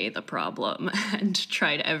away the problem and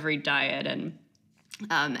tried every diet. And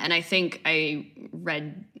I think I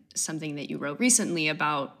read something that you wrote recently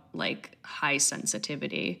about high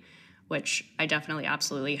sensitivity, which I definitely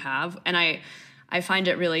absolutely have. And I find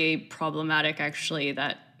it really problematic, actually,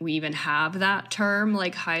 that we even have that term,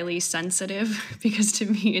 highly sensitive, because to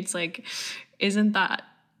me it's isn't that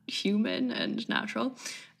human and natural?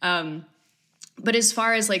 But as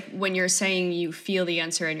far as when you're saying you feel the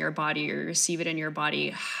answer in your body or receive it in your body,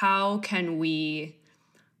 how can we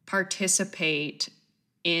participate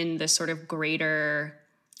in the sort of greater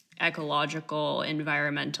ecological,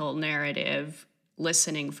 environmental narrative,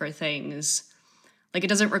 listening for things? It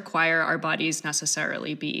doesn't require our bodies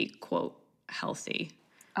necessarily be, quote, healthy.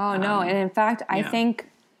 Oh, no. And in fact, I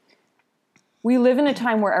think we live in a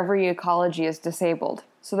time where every ecology is disabled.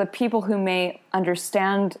 So the people who may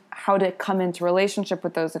understand how to come into relationship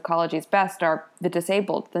with those ecologies best are the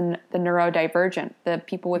disabled, the neurodivergent, the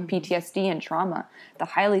people with PTSD and trauma, the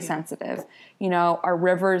highly sensitive. Our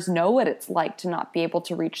rivers know what it's like to not be able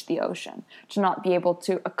to reach the ocean, to not be able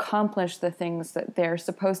to accomplish the things that they're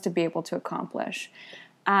supposed to be able to accomplish.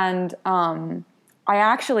 And I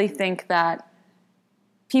actually think that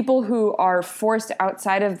people who are forced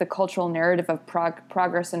outside of the cultural narrative of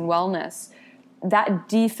progress and wellness, that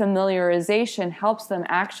defamiliarization helps them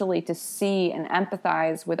actually to see and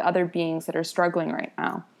empathize with other beings that are struggling right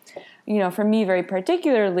now. For me, very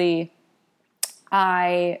particularly,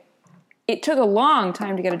 it took a long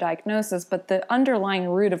time to get a diagnosis, but the underlying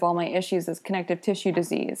root of all my issues is connective tissue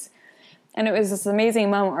disease. And it was this amazing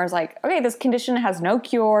moment where I was like, okay, this condition has no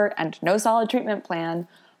cure and no solid treatment plan,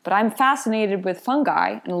 but I'm fascinated with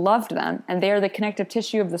fungi and loved them, and they are the connective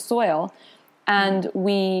tissue of the soil. And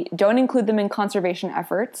we don't include them in conservation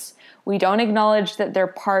efforts. We don't acknowledge that they're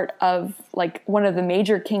part of one of the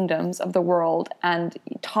major kingdoms of the world and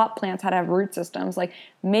taught plants how to have root systems.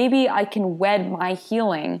 Maybe I can wed my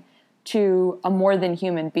healing to a more than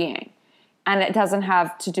human being. And it doesn't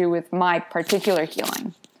have to do with my particular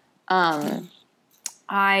healing. I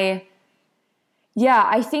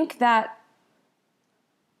think that,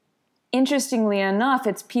 interestingly enough,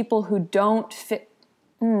 it's people who don't fit.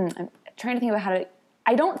 I'm trying to think about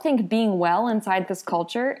I don't think being well inside this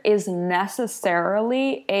culture is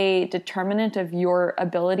necessarily a determinant of your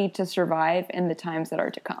ability to survive in the times that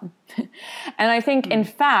are to come. And I think, in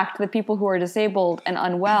fact, the people who are disabled and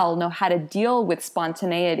unwell know how to deal with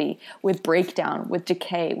spontaneity, with breakdown, with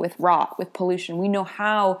decay, with rot, with pollution. We know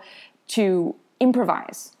how to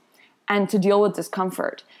improvise and to deal with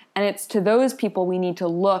discomfort. And it's to those people we need to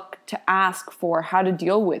look to ask for how to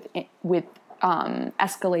deal with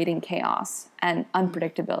escalating chaos and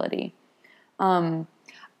unpredictability.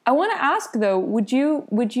 I want to ask, though, would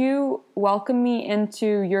you welcome me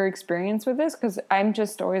into your experience with this? Because I'm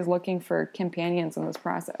just always looking for companions in this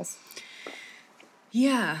process.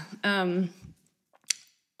 Yeah. Well,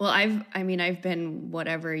 I've been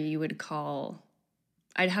whatever you would call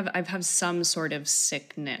I've have some sort of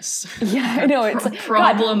sickness. Yeah, I know. It's like,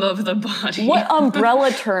 problem of the body. What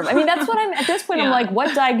umbrella term? I mean, that's what I'm, at this point, Yeah. I'm like,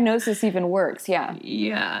 what diagnosis even works? Yeah.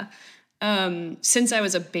 Yeah. Since I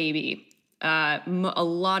was a baby, a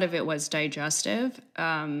lot of it was digestive,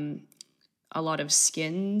 a lot of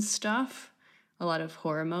skin stuff, a lot of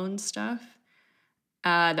hormone stuff,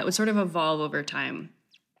 that would sort of evolve over time.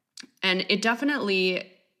 And it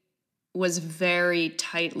definitely was very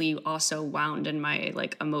tightly also wound in my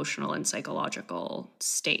like emotional and psychological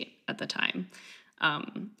state at the time.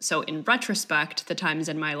 So in retrospect, the times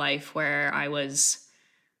in my life where I was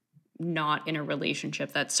not in a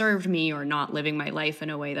relationship that served me or not living my life in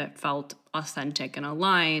a way that felt authentic and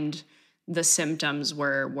aligned, the symptoms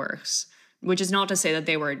were worse. Which is not to say that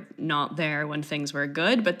they were not there when things were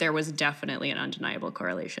good, but there was definitely an undeniable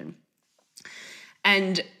correlation.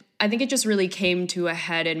 And I think it just really came to a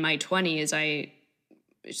head in my 20s. I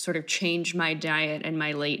sort of changed my diet in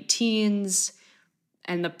my late teens,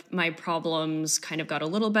 and my problems kind of got a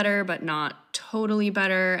little better, but not totally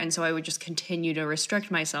better. And so I would just continue to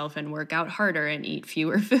restrict myself and work out harder and eat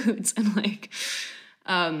fewer foods.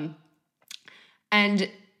 And and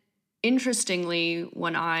interestingly,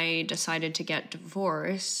 when I decided to get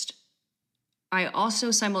divorced, I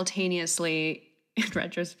also simultaneously, in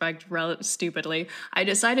retrospect, stupidly, I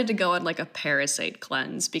decided to go on like a parasite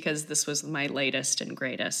cleanse because this was my latest and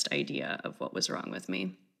greatest idea of what was wrong with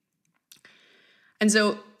me.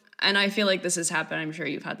 And I feel like this has happened, I'm sure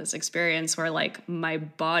you've had this experience where like my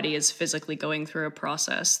body is physically going through a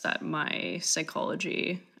process that my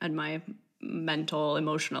psychology and my mental,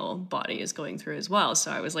 emotional body is going through as well.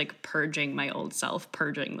 So I was like purging my old self,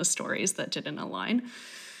 purging the stories that didn't align.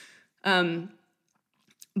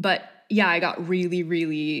 But yeah, I got really,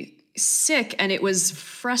 really sick, and it was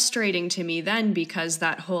frustrating to me then because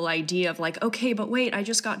that whole idea of like, okay, but wait, I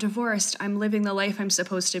just got divorced. I'm living the life I'm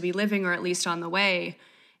supposed to be living, or at least on the way.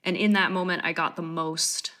 And in that moment, I got the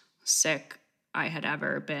most sick I had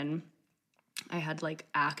ever been. I had like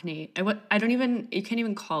acne. You can't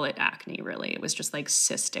even call it acne really. It was just like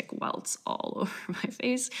cystic welts all over my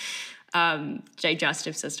face.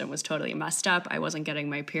 Digestive system was totally messed up. I wasn't getting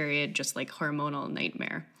my period, just like hormonal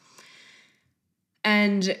nightmare.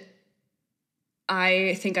 And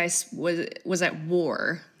I think I was at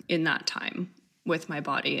war in that time with my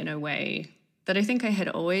body in a way that I think I had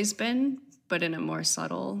always been, but in a more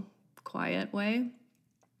subtle, quiet way.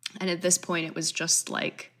 And at this point, it was just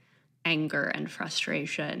like anger and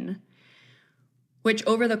frustration, which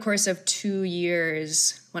over the course of 2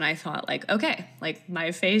 years, when I thought like, okay, like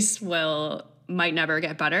my face might never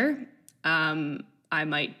get better. I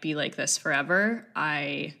might be like this forever.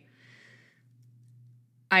 I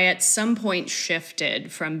at some point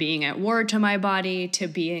shifted from being at war to my body to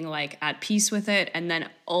being like at peace with it, and then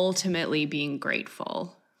ultimately being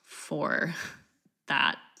grateful for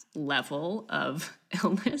that level of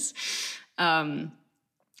illness.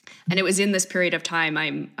 And it was in this period of time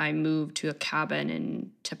I moved to a cabin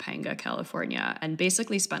in Topanga, California, and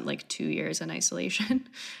basically spent like 2 years in isolation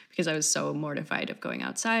because I was so mortified of going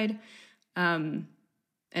outside. And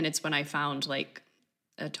it's when I found like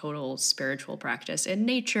a total spiritual practice in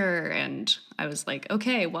nature. And I was like,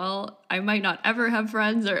 okay, well, I might not ever have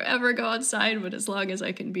friends or ever go outside, but as long as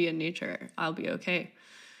I can be in nature, I'll be okay.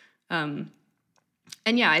 And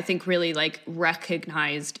yeah, I think really like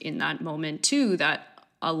recognized in that moment too, that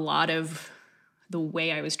a lot of the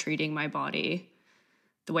way I was treating my body,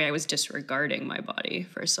 the way I was disregarding my body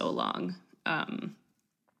for so long,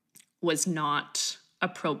 was not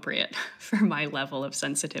appropriate for my level of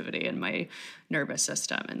sensitivity and my nervous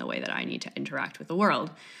system and the way that I need to interact with the world.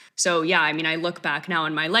 So yeah, I mean, I look back now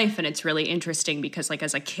in my life and it's really interesting because like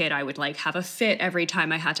as a kid, I would like have a fit every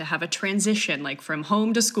time I had to have a transition, like from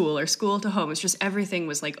home to school or school to home. It's just everything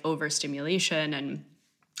was like overstimulation, and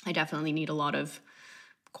I definitely need a lot of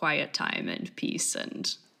quiet time and peace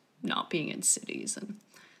and not being in cities. And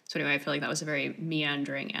so anyway, I feel like that was a very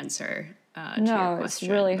meandering answer to your question. It's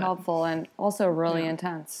really helpful and also really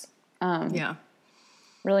intense.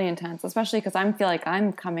 Really intense, especially because I feel like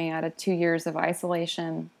I'm coming out of 2 years of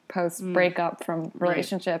isolation post breakup from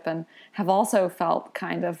relationship, and have also felt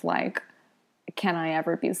kind of like, can I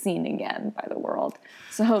ever be seen again by the world?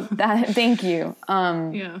 So that, thank you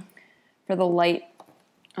for the light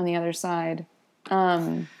on the other side.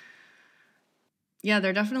 Yeah,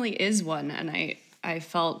 there definitely is one. And I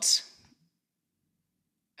felt,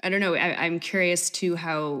 I don't know, I'm curious too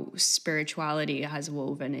how spirituality has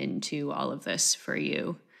woven into all of this for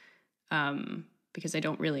you. because I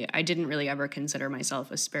didn't really ever consider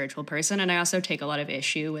myself a spiritual person. And I also take a lot of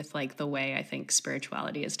issue with like the way I think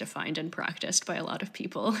spirituality is defined and practiced by a lot of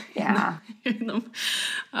people. Yeah.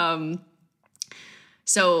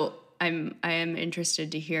 So I am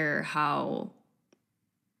interested to hear how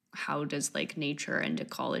does like nature and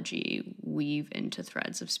ecology weave into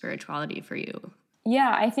threads of spirituality for you?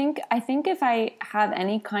 Yeah, I think if I have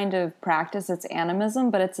any kind of practice, it's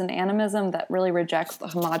animism, but it's an animism that really rejects the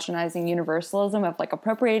homogenizing universalism of like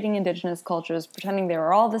appropriating indigenous cultures, pretending they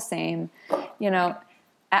were all the same. You know,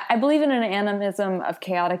 I believe in an animism of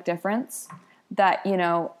chaotic difference, that, you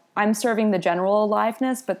know, I'm serving the general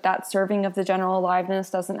aliveness, but that serving of the general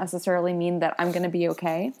aliveness doesn't necessarily mean that I'm going to be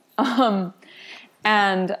okay.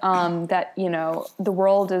 That, you know, the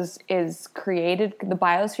world is created, the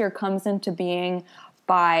biosphere comes into being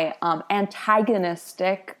by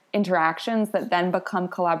antagonistic interactions that then become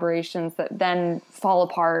collaborations, that then fall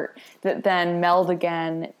apart, that then meld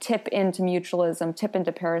again, tip into mutualism, tip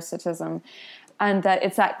into parasitism. And that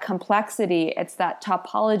it's that complexity, it's that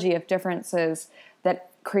topology of differences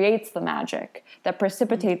that creates the magic, that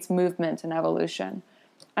precipitates movement and evolution.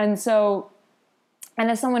 And so,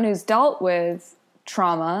 and as someone who's dealt with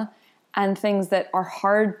trauma and things that are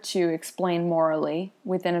hard to explain morally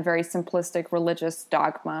within a very simplistic religious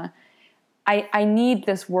dogma, I need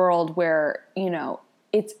this world where, you know,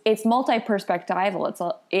 it's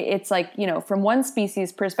multi-perspectival. It's like, you know, from one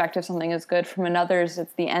species perspective, something is good. From another's,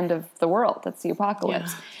 it's the end of the world. That's the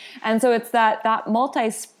apocalypse. Yeah. And so it's that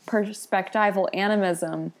multi-perspectival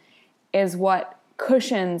animism is what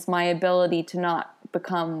cushions my ability to not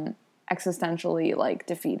become existentially like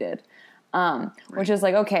defeated. Which is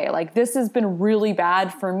like, okay, like this has been really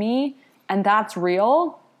bad for me and that's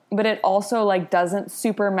real, but it also like doesn't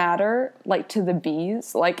super matter like to the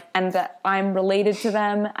bees, like, and that I'm related to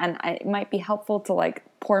them and it might be helpful to like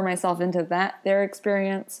pour myself into their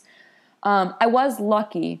experience. I was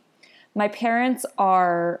lucky. My parents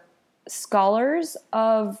are scholars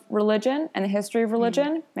of religion and the history of religion.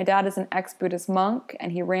 Mm-hmm. My dad is an ex-Buddhist monk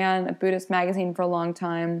and he ran a Buddhist magazine for a long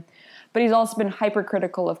time. But he's also been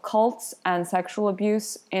hypercritical of cults and sexual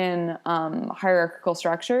abuse in hierarchical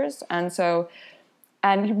structures. And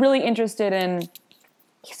really interested in,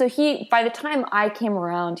 so by the time I came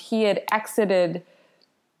around, he had exited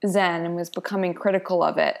Zen and was becoming critical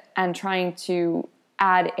of it and trying to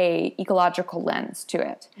add a ecological lens to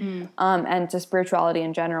it, and to spirituality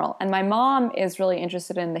in general. And my mom is really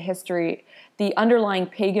interested in the history, the underlying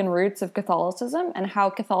pagan roots of Catholicism and how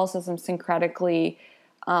Catholicism syncretically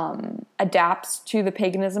adapts to the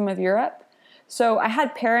paganism of Europe. So I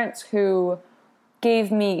had parents who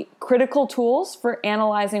gave me critical tools for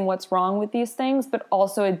analyzing what's wrong with these things, but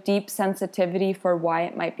also a deep sensitivity for why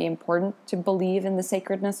it might be important to believe in the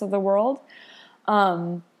sacredness of the world.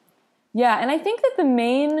 And I think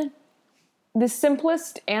that the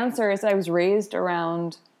simplest answer is I was raised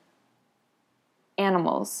around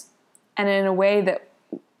animals, and in a way that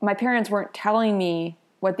my parents weren't telling me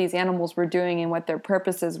what these animals were doing and what their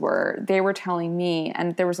purposes were. They were telling me,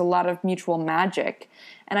 and there was a lot of mutual magic.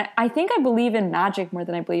 And I think I believe in magic more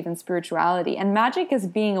than I believe in spirituality. And magic is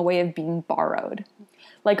being a way of being borrowed.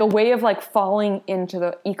 Like a way of like falling into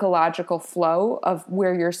the ecological flow of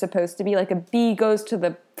where you're supposed to be. Like a bee goes to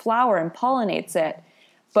the flower and pollinates it,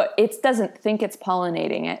 but it doesn't think it's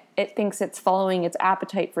pollinating it. It thinks it's following its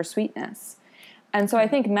appetite for sweetness. And so I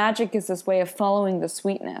think magic is this way of following the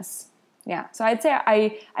sweetness. Yeah, so I'd say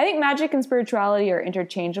I think magic and spirituality are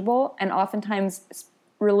interchangeable, and oftentimes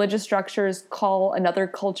religious structures call another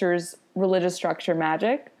culture's religious structure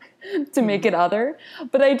magic to make it other.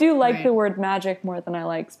 But I do like the word magic more than I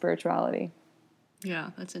like spirituality.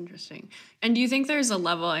 Yeah, that's interesting. And do you think there's a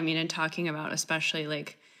level, I mean, in talking about especially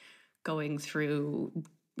like going through,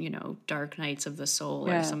 you know, dark nights of the soul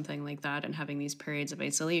or something like that and having these periods of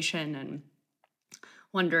isolation and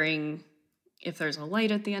wondering if there's a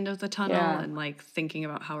light at the end of the tunnel and like thinking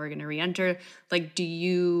about how we're going to re-enter, like, do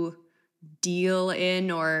you deal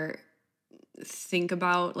in or think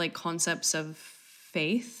about like concepts of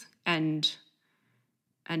faith, and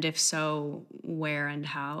if so, where and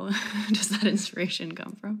how does that inspiration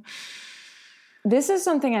come from? This is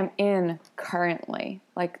something I'm in currently.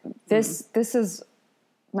 Like this is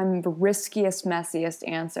my riskiest, messiest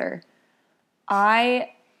answer. When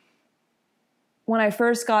I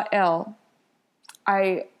first got ill,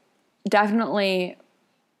 I definitely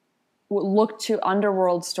looked to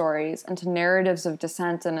underworld stories and to narratives of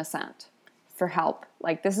descent and ascent for help.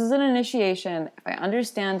 Like, this is an initiation. If I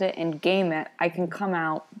understand it and game it, I can come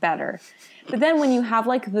out better. But then when you have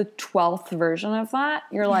like the 12th version of that,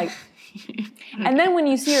 you're like, and then when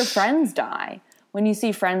you see your friends die, when you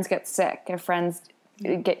see friends get sick, if friends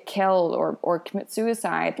get killed or commit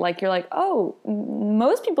suicide, like you're like, oh,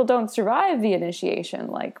 most people don't survive the initiation.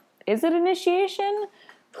 Like, is it initiation?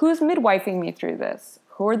 Who's midwifing me through this?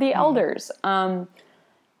 Who are the elders? And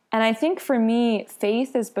I think for me,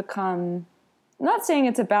 faith has become, I'm not saying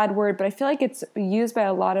it's a bad word, but I feel like it's used by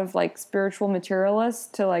a lot of like spiritual materialists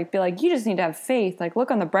to like be like, you just need to have faith. Like, look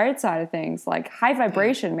on the bright side of things. Like, high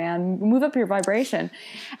vibration, man. Move up your vibration.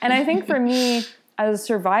 And I think for me, as a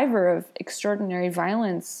survivor of extraordinary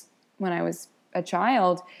violence when I was a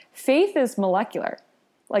child, faith is molecular.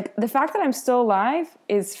 Like, the fact that I'm still alive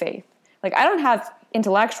is faith. Like, I don't have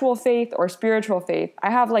intellectual faith or spiritual faith.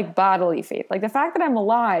 I have like bodily faith. Like, the fact that I'm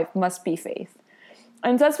alive must be faith.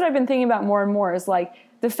 And that's what I've been thinking about more and more, is like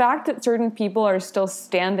the fact that certain people are still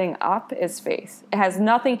standing up is faith. It has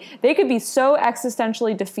nothing, they could be so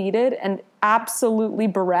existentially defeated and absolutely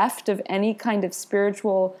bereft of any kind of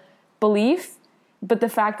spiritual belief, but the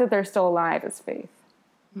fact that they're still alive is faith.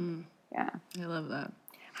 Yeah. I love that.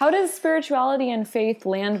 How does spirituality and faith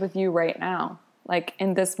land with you right now? Like,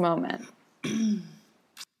 in this moment?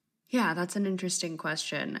 Yeah, that's an interesting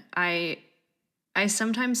question. I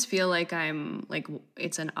sometimes feel like I'm like,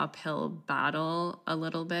 it's an uphill battle a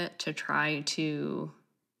little bit to try to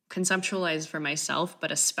conceptualize for myself,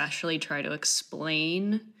 but especially try to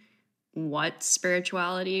explain what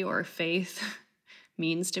spirituality or faith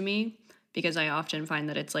means to me, because I often find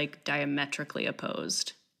that it's like diametrically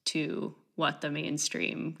opposed to what the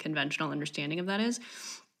mainstream conventional understanding of that is.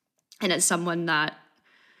 And as someone that,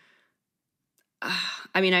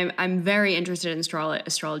 I'm very interested in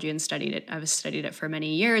astrology and studied it. I've studied it for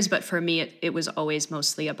many years, but for me, it was always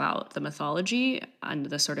mostly about the mythology and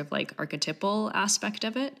the sort of like archetypal aspect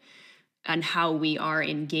of it, and how we are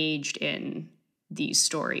engaged in these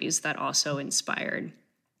stories that also inspired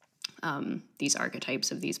these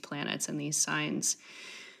archetypes of these planets and these signs.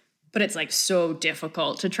 But it's like so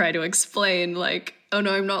difficult to try to explain, like, oh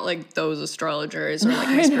no, I'm not like those astrologers, or like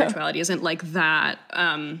my spirituality isn't like that.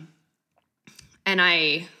 And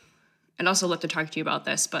I'd also love to talk to you about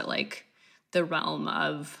this, but like the realm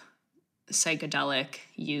of psychedelic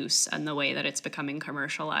use and the way that it's becoming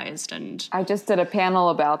commercialized. And I just did a panel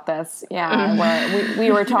about this, where we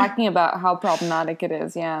were talking about how problematic it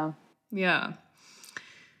is, Yeah.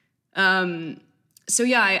 So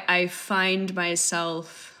yeah, I find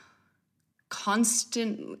myself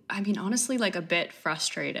honestly, like a bit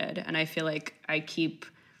frustrated, and I feel like I keep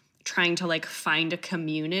trying to like find a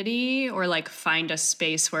community or like find a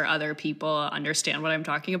space where other people understand what I'm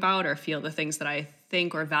talking about or feel the things that I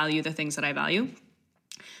think or value the things that I value.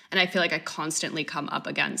 And I feel like I constantly come up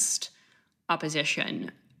against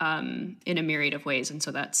opposition in a myriad of ways. And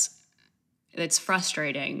so it's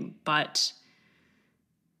frustrating, but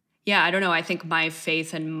yeah, I don't know. I think my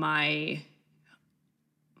faith and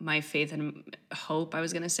hope, I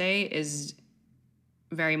was going to say, is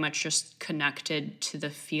very much just connected to the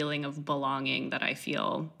feeling of belonging that I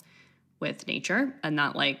feel with nature, and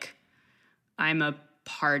that like I'm a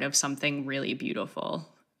part of something really beautiful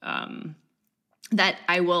that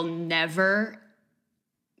I will never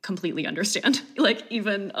completely understand, like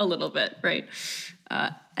even a little bit, right?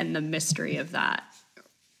 And the mystery of that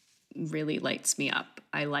really lights me up.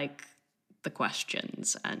 I like the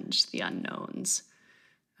questions and the unknowns.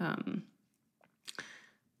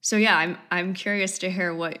 So yeah, I'm curious to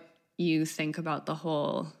hear what you think about the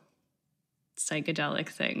whole psychedelic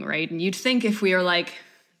thing, right? And you'd think if we are like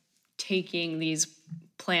taking these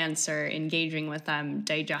plants or engaging with them,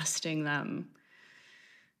 digesting them,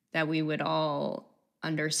 that we would all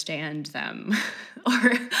understand them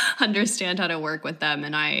or understand how to work with them.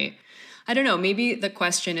 And I don't know, maybe the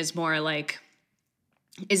question is more like,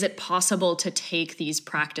 is it possible to take these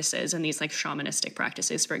practices and these like shamanistic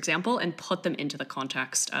practices, for example, and put them into the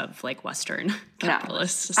context of like Western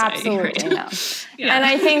capitalist society? Absolutely right? no. Yeah. And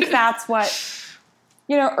I think that's what,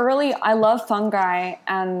 I love fungi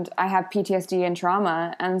and I have PTSD and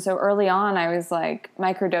trauma. And so early on I was like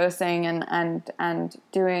microdosing and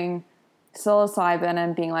doing psilocybin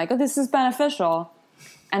and being like, oh, this is beneficial,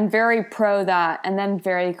 and very pro that. And then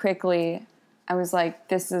very quickly I was like,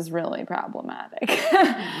 this is really problematic.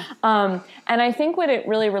 And I think what it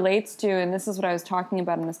really relates to, and this is what I was talking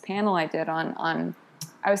about in this panel I did on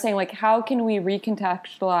I was saying, like, how can we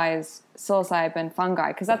recontextualize psilocybin fungi?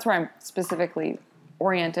 Because that's where I'm specifically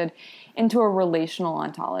oriented, into a relational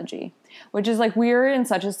ontology, which is like, we're in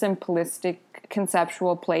such a simplistic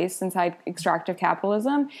conceptual place inside extractive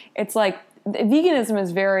capitalism. It's like veganism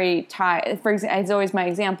is very tied, for example, it's always my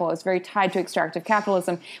example, it's very tied to extractive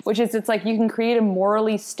capitalism, which is, it's like you can create a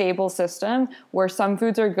morally stable system where some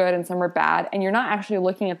foods are good and some are bad, and you're not actually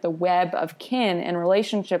looking at the web of kin and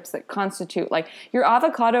relationships that constitute, like, your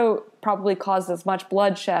avocado probably caused as much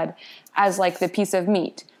bloodshed as like the piece of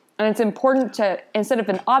meat. And it's important to, instead of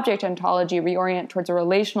an object ontology, reorient towards a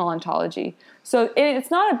relational ontology. So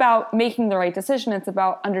it's not about making the right decision, it's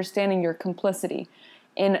about understanding your complicity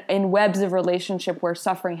in webs of relationship where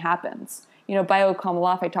suffering happens. You know, Bayo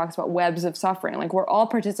Kamalafe talks about webs of suffering. Like, we're all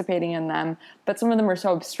participating in them, but some of them are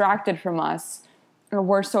so abstracted from us, or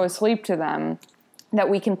we're so asleep to them, that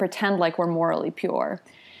we can pretend like we're morally pure.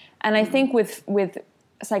 And I think with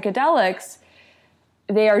psychedelics,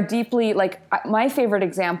 they are deeply, like, my favorite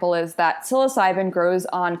example is that psilocybin grows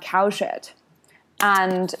on cow shit.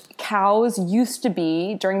 And cows used to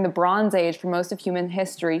be, during the Bronze Age, for most of human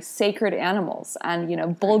history, sacred animals. And, you know,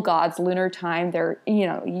 bull gods, lunar time, they're, you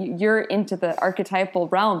know, you're into the archetypal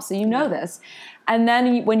realm, so you know this. And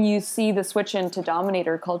then when you see the switch into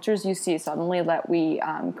dominator cultures, you see suddenly that we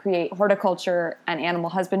create horticulture and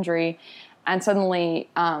animal husbandry, and suddenly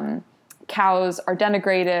cows are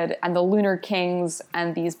denigrated, and the lunar kings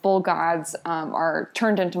and these bull gods are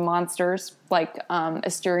turned into monsters, like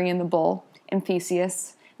Asturion the bull in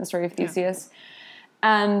Theseus, the story of Theseus.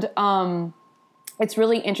 And it's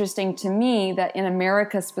really interesting to me that in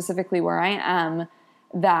America, specifically where I am,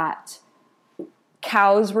 that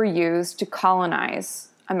cows were used to colonize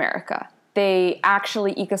America. They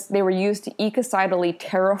actually, they were used to ecocidally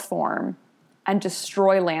terraform and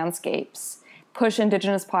destroy landscapes, push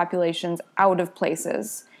indigenous populations out of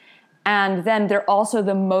places. And then they're also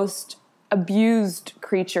the most abused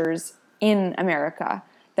creatures in America,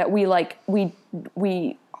 that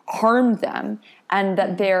we harm them, and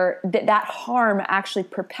that that harm actually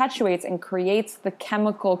perpetuates and creates the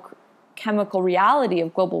chemical reality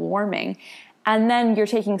of global warming. And then you're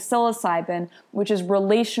taking psilocybin, which is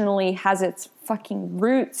relationally has its fucking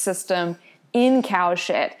root system in cow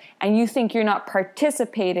shit, and you think you're not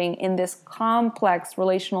participating in this complex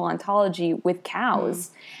relational ontology with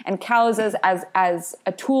cows, and cows as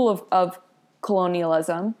a tool of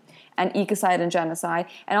colonialism and ecocide and genocide,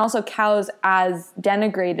 and also cows as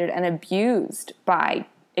denigrated and abused by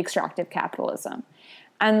extractive capitalism.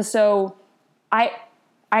 And so I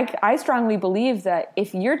strongly believe that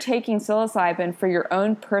if you're taking psilocybin for your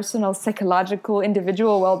own personal, psychological,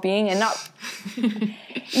 individual well-being, and not,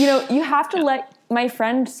 you know, you have to let, my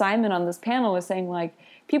friend Simon on this panel was saying, like,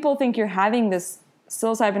 people think you're having this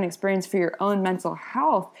psilocybin experience for your own mental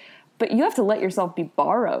health, but you have to let yourself be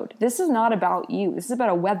borrowed. This is not about you. This is about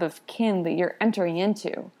a web of kin that you're entering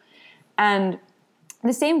into. And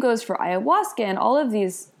the same goes for ayahuasca and all of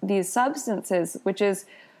these substances, which is,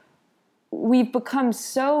 we've become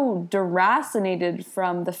so deracinated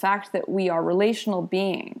from the fact that we are relational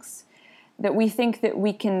beings, that we think that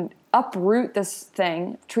we can uproot this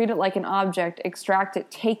thing, treat it like an object, extract it,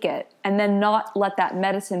 take it, and then not let that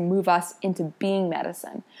medicine move us into being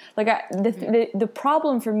medicine. Like, the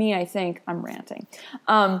problem for me, I think, I'm ranting.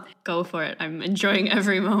 Go for it. I'm enjoying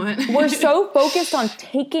every moment. We're so focused on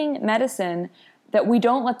taking medicine that we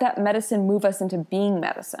don't let that medicine move us into being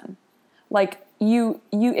medicine. Like,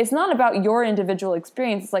 it's not about your individual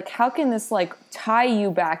experience. It's like, how can this, like, tie you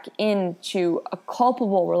back into a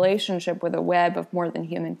culpable relationship with a web of more than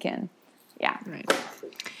human kin? Yeah. Right.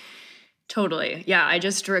 Totally. Yeah, I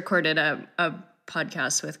just recorded a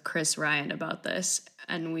podcast with Chris Ryan about this,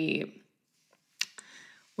 and we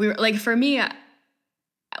were, like, for me,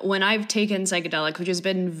 when I've taken psychedelics, which has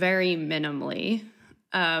been very minimally,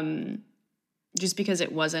 just because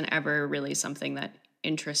it wasn't ever really something that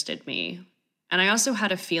interested me. And I also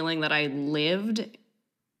had a feeling that I lived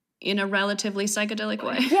in a relatively psychedelic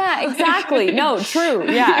way. Yeah, exactly. No, true.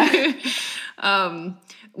 Yeah.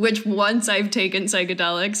 Which once I've taken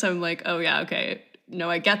psychedelics, I'm like, oh yeah, okay. No,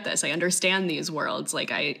 I get this. I understand these worlds. Like,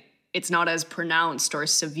 it's not as pronounced or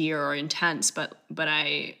severe or intense, but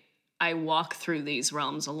I walk through these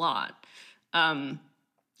realms a lot. And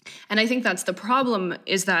I think that's the problem,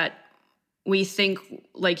 is that we think,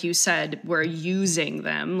 like you said, we're using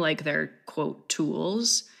them like they're, quote,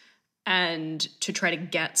 tools, and to try to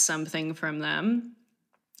get something from them,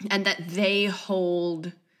 and that they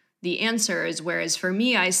hold the answers. Whereas for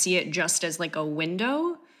me, I see it just as like a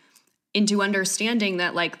window into understanding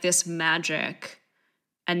that, like, this magic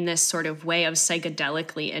and this sort of way of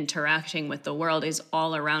psychedelically interacting with the world is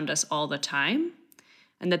all around us all the time,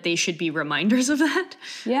 and that they should be reminders of that.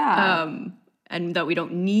 Yeah. And that we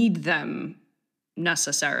don't need them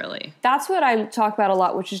necessarily. That's what I talk about a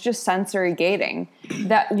lot, which is just sensory gating.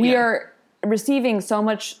 That we are, receiving so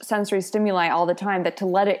much sensory stimuli all the time that to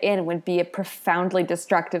let it in would be a profoundly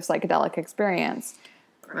destructive psychedelic experience.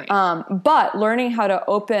 Right. But learning how to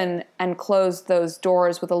open and close those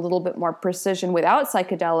doors with a little bit more precision without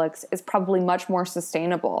psychedelics is probably much more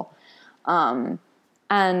sustainable. And,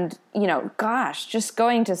 you know, gosh, just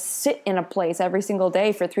going to sit in a place every single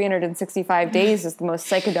day for 365 days is the most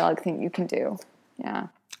psychedelic thing you can do. Yeah.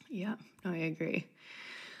 Yeah, no, I agree.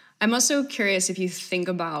 I'm also curious if you think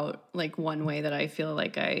about, like, one way that I feel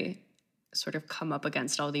like I sort of come up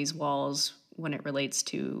against all these walls when it relates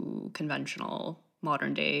to conventional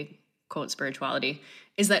modern day, quote, spirituality,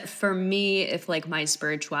 is that for me, if, like, my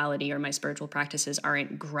spirituality or my spiritual practices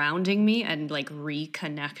aren't grounding me and, like,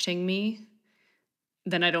 reconnecting me,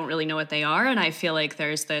 then I don't really know what they are. And I feel like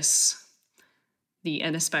there's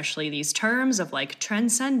and especially these terms of, like,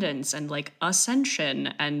 transcendence and, like,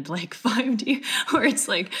 ascension and, like, 5D, where it's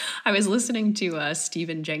like, I was listening to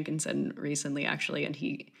Stephen Jenkinson recently, actually, and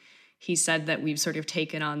he said that we've sort of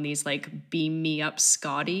taken on these, like, beam me up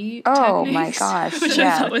Scotty Oh techniques, my gosh. which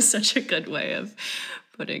yeah. I thought was such a good way of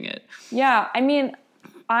putting it. Yeah. I mean,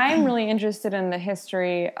 I'm really interested in the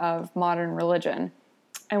history of modern religion.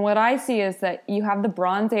 And what I see is that you have the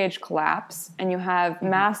Bronze Age collapse, and you have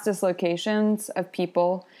mass dislocations of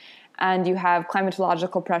people, and you have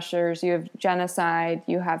climatological pressures, you have genocide,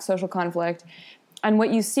 you have social conflict. And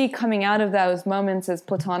what you see coming out of those moments is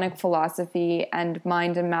Platonic philosophy and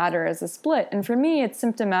mind and matter as a split. And for me, it's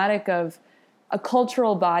symptomatic of a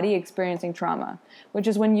cultural body experiencing trauma, which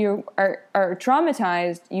is when you are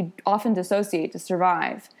traumatized, you often dissociate to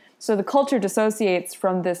survive. So the culture dissociates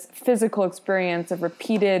from this physical experience of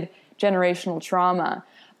repeated generational trauma.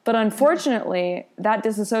 But unfortunately, that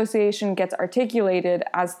disassociation gets articulated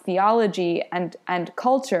as theology and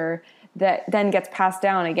culture that then gets passed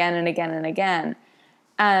down again and again and again.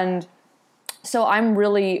 And so I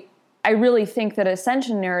really think that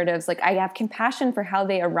ascension narratives, like, I have compassion for how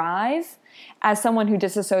they arrive as someone who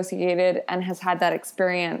disassociated and has had that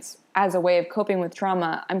experience as a way of coping with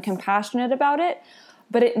trauma. I'm compassionate about it.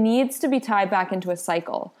 But it needs to be tied back into a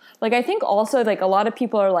cycle. Like, I think also, like, a lot of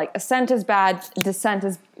people are like, ascent is bad, descent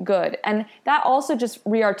is good. And that also just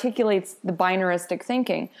rearticulates the binaristic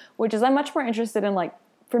thinking, which is I'm much more interested in, like,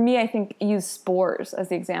 for me, I think use spores as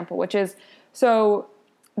the example, which is, so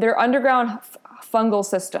they're underground fungal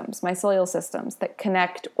systems, mycelial systems that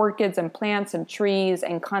connect orchids and plants and trees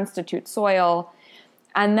and constitute soil.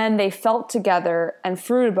 And then they felt together and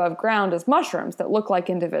fruit above ground as mushrooms that look like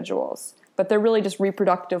individuals. But they're really just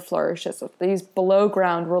reproductive flourishes of these below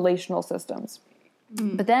ground relational systems.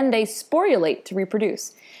 But then they sporulate to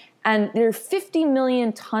reproduce. And there are 50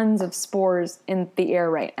 million tons of spores in the air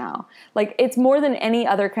right now. Like, it's more than any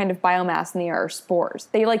other kind of biomass in the air are spores.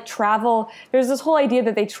 They, like, travel. There's this whole idea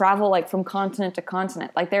that they travel, like, from continent to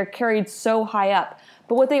continent. Like, they're carried so high up.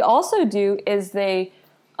 But what they also do is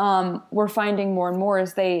we're finding more and more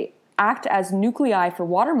is they act as nuclei for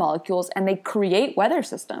water molecules, and they create weather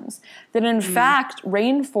systems. That in fact,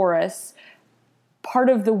 rainforests, part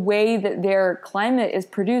of the way that their climate is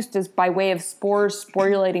produced is by way of spores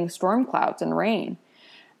sporulating storm clouds and rain.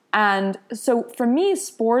 And so for me,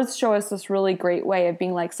 spores show us this really great way of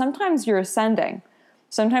being like, sometimes you're ascending,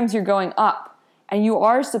 sometimes you're going up, and you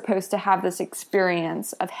are supposed to have this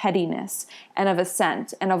experience of headiness and of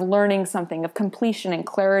ascent and of learning something, of completion and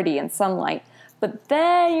clarity and sunlight. But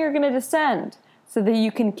then you're going to descend so that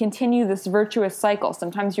you can continue this virtuous cycle.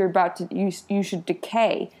 Sometimes you're you should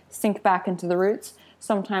decay, sink back into the roots.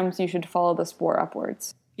 Sometimes you should follow the spore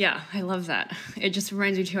upwards. Yeah, I love that. It just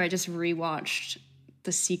reminds me too, I just rewatched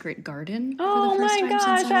The Secret Garden Oh for the first my time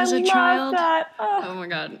gosh, since I was I a love child. that. Oh my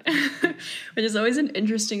God. Which is always an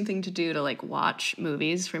interesting thing to do, to, like, watch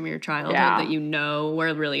movies from your childhood that you know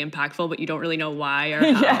were really impactful, but you don't really know why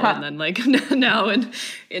or how. And then, like, now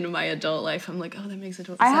in my adult life, I'm like, oh, that makes a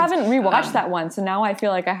total sense. I haven't rewatched that one, so now I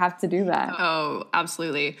feel like I have to do that. Oh,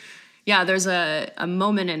 absolutely. Yeah, there's a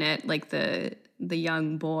moment in it, like the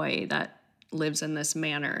young boy that lives in this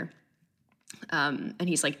manor. And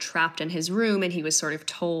he's, like, trapped in his room, and he was sort of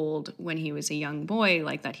told when he was a young boy,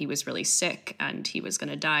 like, that he was really sick and he was going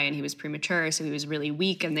to die and he was premature. So he was really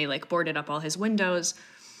weak, and they, like, boarded up all his windows.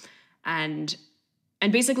 And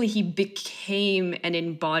basically he became an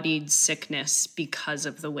embodied sickness because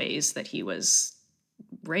of the ways that he was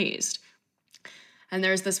raised. And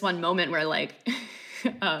there's this one moment where, like,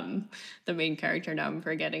 the main character, now I'm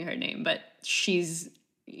forgetting her name, but she's,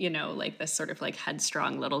 you know, like, this sort of, like,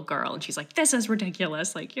 headstrong little girl, and she's like, this is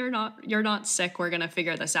ridiculous, like, you're not sick, we're gonna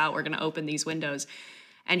figure this out, we're gonna open these windows.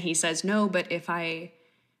 And he says, no, but if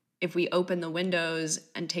we open the windows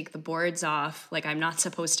and take the boards off, like, I'm not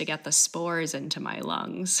supposed to get the spores into my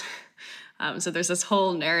lungs. So there's this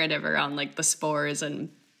whole narrative around like the spores and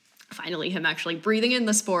finally him actually breathing in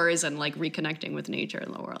the spores and like reconnecting with nature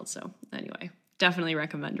in the world. So anyway, definitely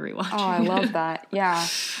recommend rewatching. Oh, I love that. Yeah.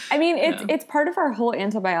 I mean, it's part of our whole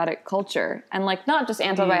antibiotic culture, and like not just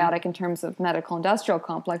antibiotic in terms of medical industrial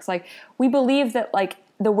complex. Like we believe that like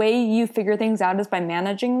the way you figure things out is by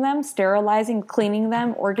managing them, sterilizing, cleaning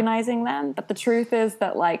them, organizing them. But the truth is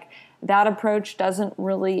that like that approach doesn't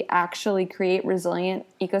really actually create resilient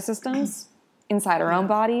ecosystems inside our own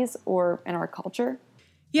bodies or in our culture.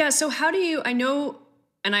 Yeah. So how do you, I know,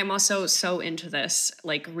 and I'm also so into this,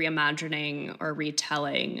 like reimagining or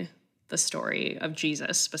retelling the story of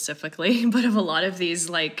Jesus specifically, but of a lot of these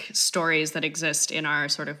like stories that exist in our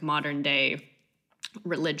sort of modern day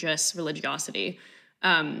religiosity.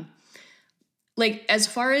 Like as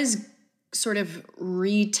far as sort of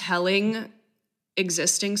retelling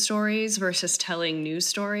existing stories versus telling new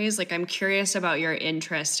stories, like I'm curious about your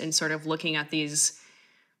interest in sort of looking at these,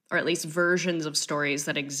 or at least versions of stories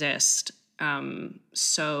that exist,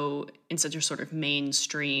 so in such a sort of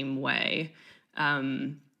mainstream way,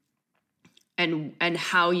 and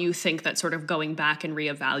how you think that sort of going back and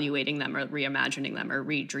reevaluating them or reimagining them or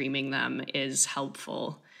redreaming them is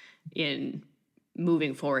helpful in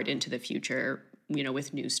moving forward into the future, you know,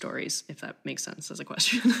 with new stories, if that makes sense as a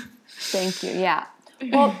question. Thank you. Yeah.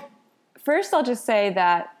 Well, first I'll just say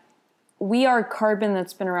that we are carbon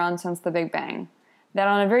that's been around since the Big Bang. That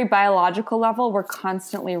on a very biological level, we're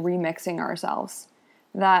constantly remixing ourselves.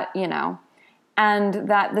 That, you know, and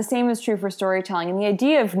that the same is true for storytelling. And the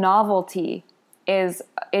idea of novelty is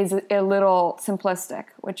a little simplistic,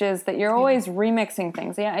 which is that you're always remixing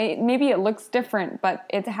things. Yeah, maybe it looks different, but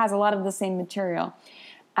it has a lot of the same material.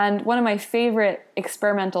 And one of my favorite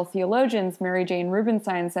experimental theologians, Mary Jane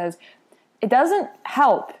Rubinstein, says, it doesn't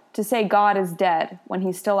help to say God is dead when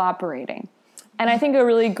he's still operating. And I think a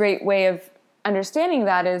really great way of understanding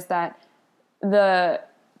that is that the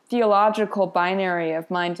theological binary of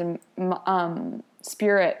mind and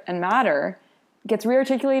spirit and matter gets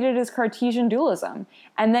rearticulated as Cartesian dualism.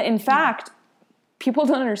 And that, in fact, people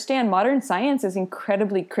don't understand modern science is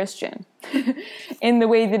incredibly Christian in the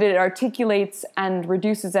way that it articulates and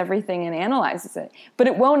reduces everything and analyzes it. But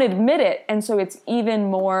it won't admit it, and so it's even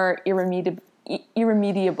more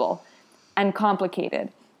irremediable and complicated.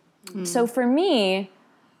 So for me,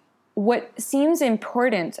 what seems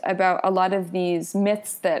important about a lot of these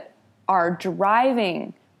myths that are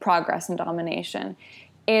driving progress and domination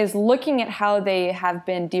is looking at how they have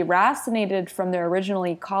been deracinated from their original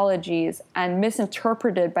ecologies and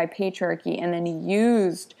misinterpreted by patriarchy and then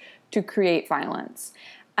used to create violence.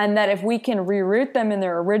 And that if we can reroot them in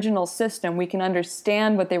their original system, we can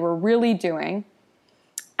understand what they were really doing,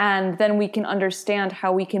 and then we can understand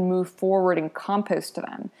how we can move forward and compost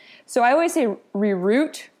them. So I always say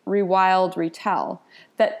reroot, rewild, retell.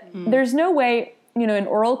 That there's no way, you know, in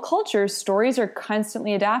oral cultures, stories are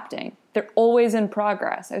constantly adapting. They're always in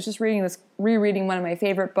progress. I was just rereading one of my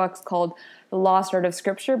favorite books called The Lost Art of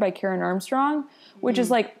Scripture by Karen Armstrong, which is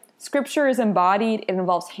like, Scripture is embodied, it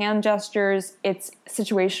involves hand gestures, it's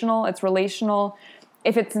situational, it's relational.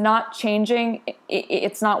 If it's not changing,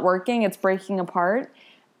 it's not working, it's breaking apart.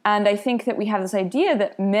 And I think that we have this idea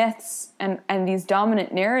that myths and these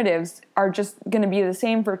dominant narratives are just going to be the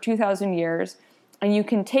same for 2,000 years. And you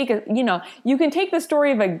can take the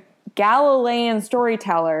story of a Galilean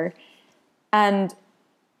storyteller and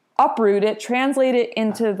uproot it, translate it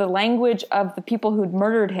into the language of the people who'd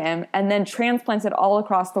murdered him, and then transplant it all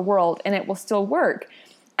across the world, and it will still work.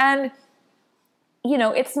 And, you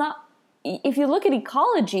know, it's not, if you look at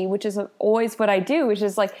ecology, which is always what I do, which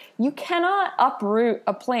is like, you cannot uproot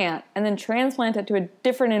a plant and then transplant it to a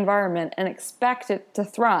different environment and expect it to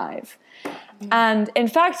thrive. And in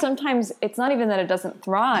fact, sometimes it's not even that it doesn't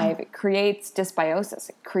thrive, it creates dysbiosis,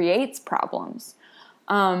 it creates problems.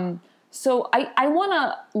 So I want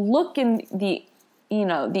to look in the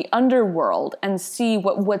underworld and see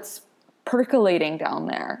what's percolating down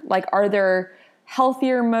there. Like, are there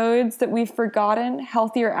healthier modes that we've forgotten,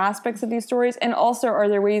 healthier aspects of these stories? And also, are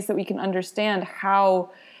there ways that we can understand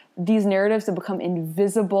how these narratives have become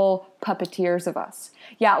invisible puppeteers of us?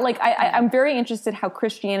 Yeah, like I'm very interested how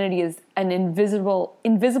Christianity is an invisible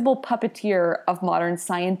puppeteer of modern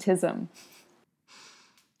scientism.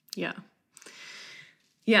 Yeah.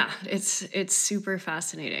 Yeah, it's super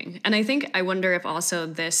fascinating. And I wonder if also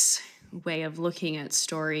this way of looking at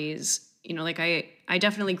stories, you know, like I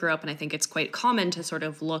definitely grew up and I think it's quite common to sort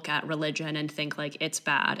of look at religion and think like it's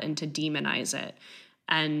bad and to demonize it.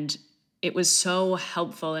 And it was so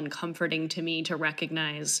helpful and comforting to me to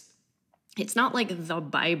recognize it's not like the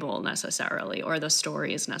Bible necessarily or the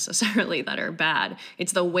stories necessarily that are bad.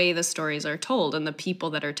 It's the way the stories are told and the people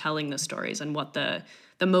that are telling the stories and what the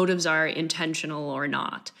motives are, intentional or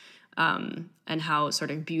not, and how sort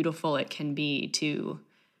of beautiful it can be to,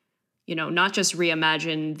 you know, not just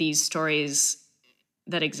reimagine these stories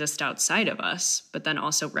that exist outside of us, but then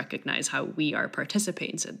also recognize how we are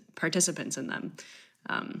participants in them.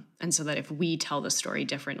 And so that if we tell the story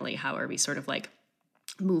differently, how are we sort of like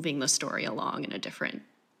moving the story along in a different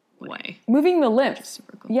way? Moving the lymph.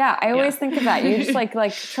 Cool. Yeah, I always think of that. You're just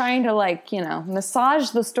like trying to like, you know, massage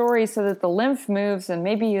the story so that the lymph moves and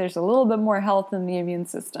maybe there's a little bit more health in the immune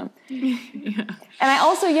system. Yeah. And I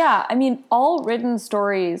also, I mean, all written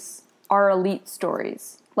stories are elite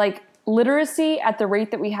stories. Like literacy at the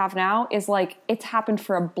rate that we have now is like, it's happened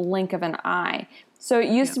for a blink of an eye. So it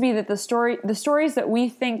used to be that the stories that we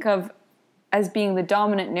think of as being the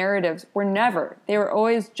dominant narratives were never. They were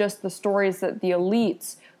always just the stories that the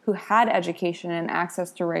elites who had education and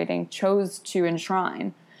access to writing chose to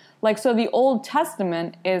enshrine. Like, so the Old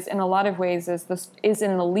Testament is, in a lot of ways, is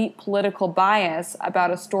an elite political bias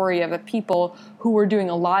about a story of a people who were doing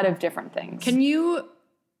a lot of different things. Can you,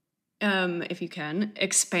 if you can,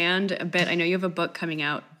 expand a bit? I know you have a book coming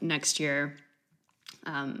out next year,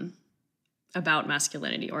 about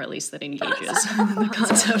masculinity, or at least that engages the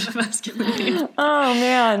concept of masculinity. Oh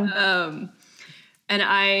man. And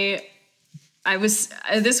I was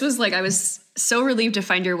so relieved to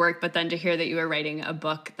find your work, but then to hear that you were writing a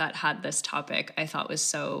book that had this topic, I thought was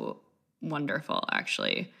so wonderful,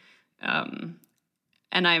 actually. And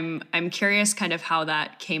I'm curious kind of how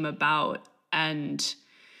that came about and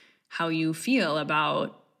how you feel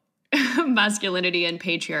about masculinity and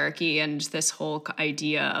patriarchy and this whole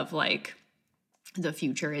idea of like, the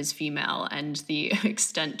future is female and the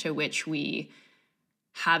extent to which we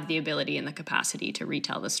have the ability and the capacity to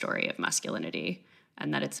retell the story of masculinity,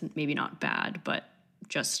 and that it's maybe not bad, but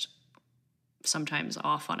just sometimes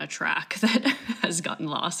off on a track that has gotten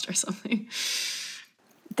lost or something.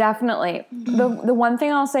 Definitely. The one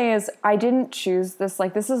thing I'll say is I didn't choose this.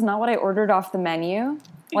 Like, this is not what I ordered off the menu.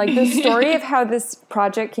 Like, the story of how this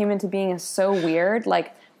project came into being is so weird.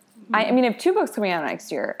 Like, I mean, I have 2 books coming out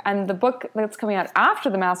next year, and the book that's coming out after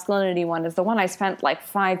the masculinity one is the one I spent like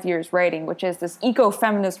 5 years writing, which is this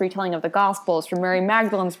eco-feminist retelling of the Gospels from Mary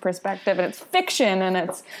Magdalene's perspective, and it's fiction, and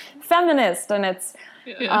it's feminist, and it's...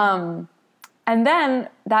 and then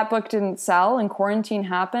that book didn't sell, and quarantine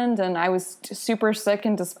happened, and I was super sick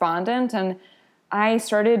and despondent, and I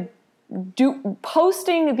started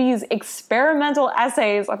posting these experimental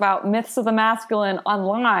essays about myths of the masculine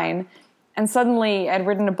online. And suddenly I'd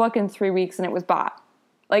written a book in 3 weeks and it was bought.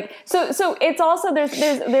 Like, so it's also,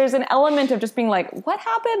 there's an element of just being like, what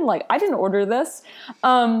happened? Like, I didn't order this.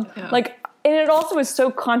 Like, and it also is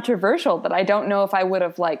so controversial that I don't know if I would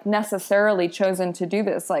have like necessarily chosen to do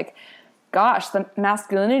this. Like, gosh, the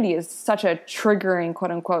masculinity is such a triggering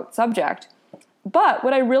quote unquote subject. But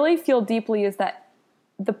what I really feel deeply is that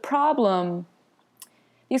the problem,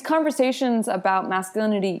 these conversations about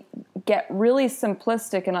masculinity get really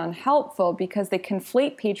simplistic and unhelpful because they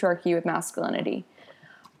conflate patriarchy with masculinity.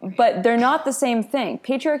 But they're not the same thing.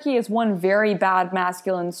 Patriarchy is one very bad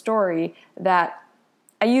masculine story that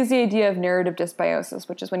I use the idea of narrative dysbiosis,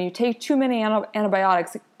 which is when you take too many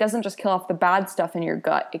antibiotics, it doesn't just kill off the bad stuff in your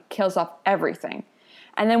gut, it kills off everything.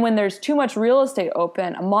 And then when there's too much real estate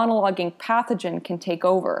open, a monologuing pathogen can take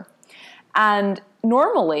over. And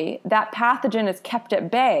normally, that pathogen is kept at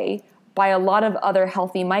bay by a lot of other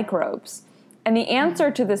healthy microbes. And the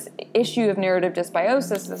answer to this issue of narrative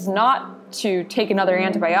dysbiosis is not to take another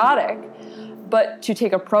antibiotic, but to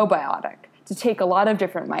take a probiotic, to take a lot of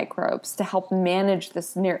different microbes to help manage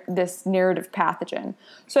this narrative pathogen.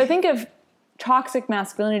 So I think of toxic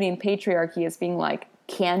masculinity and patriarchy as being like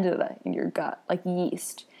candida in your gut, like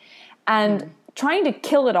yeast. And trying to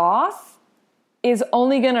kill it off is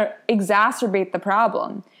only going to exacerbate the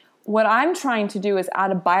problem. What I'm trying to do is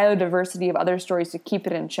add a biodiversity of other stories to keep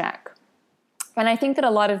it in check. And I think that a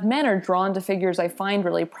lot of men are drawn to figures I find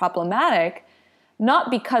really problematic, not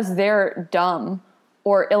because they're dumb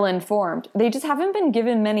or ill-informed. They just haven't been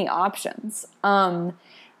given many options. And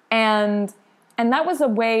that was a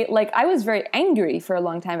way, like, I was very angry for a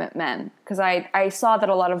long time at men because I saw that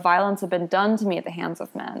a lot of violence had been done to me at the hands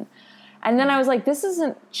of men. And then I was like, this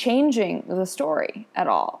isn't changing the story at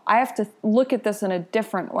all. I have to look at this in a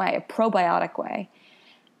different way, a probiotic way.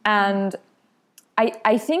 And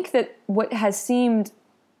I think that what has seemed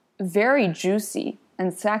very juicy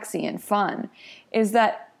and sexy and fun is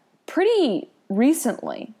that pretty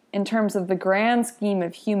recently, in terms of the grand scheme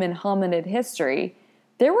of human hominid history,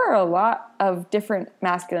 there were a lot of different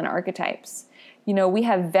masculine archetypes. You know, we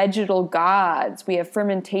have vegetal gods, we have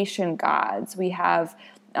fermentation gods, we have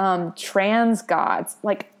trans gods,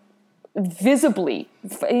 like visibly,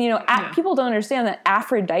 you know, people don't understand that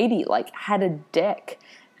Aphrodite like had a dick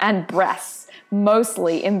and breasts,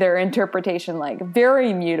 mostly in their interpretation, like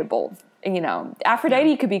very mutable. You know,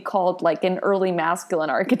 Aphrodite could be called like an early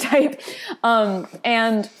masculine archetype.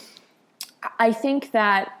 And I think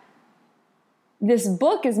that this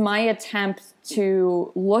book is my attempt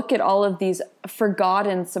to look at all of these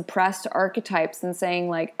forgotten, suppressed archetypes and saying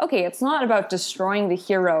like, okay, it's not about destroying the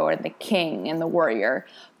hero and the king and the warrior,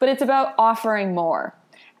 but it's about offering more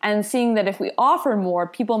and seeing that if we offer more,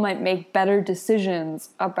 people might make better decisions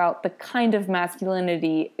about the kind of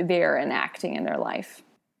masculinity they're enacting in their life.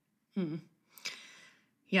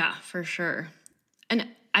 Yeah, for sure. And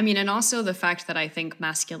I mean, and also the fact that I think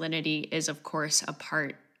masculinity is, of course, a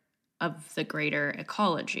part of the greater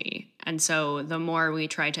ecology. And so the more we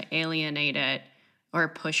try to alienate it or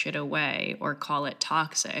push it away or call it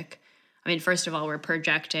toxic, I mean, first of all, we're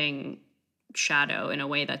projecting shadow in a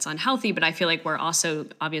way that's unhealthy, but I feel like we're also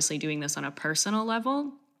obviously doing this on a personal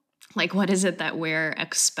level. Like, what is it that we're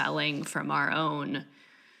expelling from our own,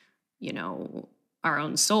 you know, our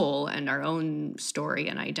own soul and our own story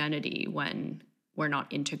and identity when we're not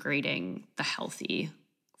integrating the healthy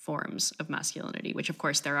forms of masculinity, which of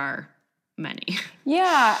course there are many.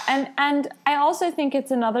 Yeah, and I also think it's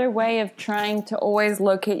another way of trying to always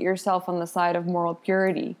locate yourself on the side of moral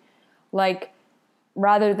purity. Like,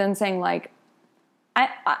 rather than saying like,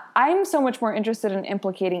 I'm so much more interested in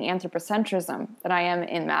implicating anthropocentrism than I am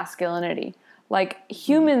in masculinity. Like,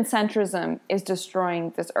 human centrism is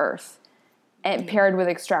destroying this earth, and paired with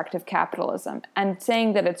extractive capitalism, and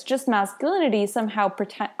saying that it's just masculinity somehow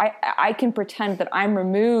I can pretend that I'm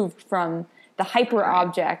removed from the hyper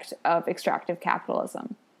object of extractive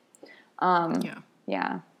capitalism.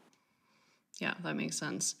 Yeah, that makes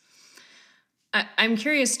sense. I'm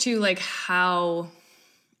curious too, like how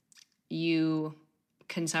you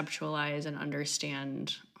conceptualize and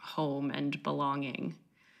understand home and belonging.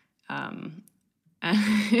 I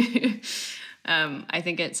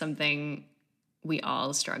think it's something we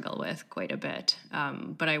all struggle with quite a bit.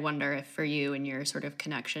 But I wonder if for you and your sort of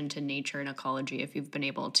connection to nature and ecology, if you've been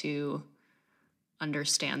able to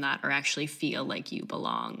understand that or actually feel like you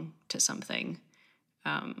belong to something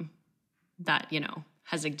that, you know,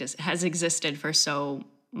 has existed for so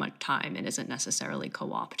much time and isn't necessarily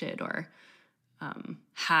co-opted or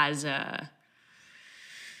has an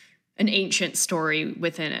ancient story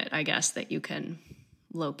within it, I guess, that you can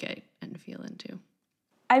locate and feel into.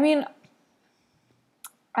 I mean,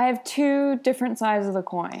 I have two different sides of the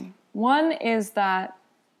coin. One is that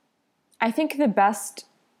I think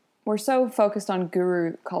we're so focused on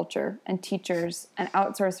guru culture and teachers and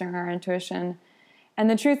outsourcing our intuition. And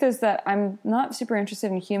the truth is that I'm not super interested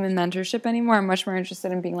in human mentorship anymore. I'm much more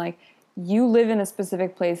interested in being like, you live in a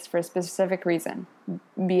specific place for a specific reason,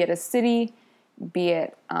 be it a city, be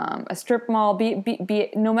it a strip mall, be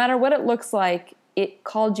it, no matter what it looks like, it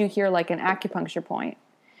called you here like an acupuncture point.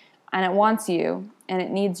 And it wants you, and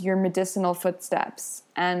it needs your medicinal footsteps.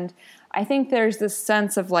 And I think there's this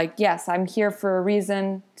sense of like, yes, I'm here for a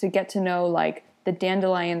reason to get to know like the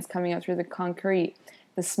dandelions coming up through the concrete,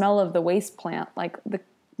 the smell of the waste plant, like the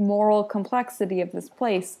moral complexity of this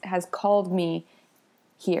place has called me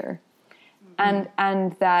here. Mm-hmm.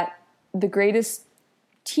 And that the greatest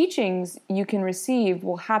teachings you can receive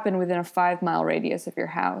will happen within a 5-mile radius of your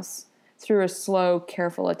house, through a slow,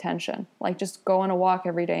 careful attention. Like, just go on a walk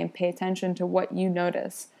every day and pay attention to what you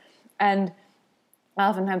notice. And I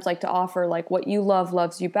oftentimes like to offer, like, what you love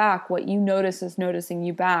loves you back. What you notice is noticing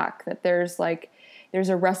you back. That there's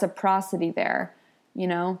a reciprocity there, you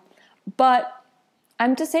know? But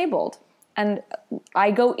I'm disabled. And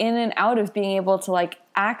I go in and out of being able to, like,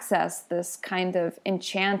 access this kind of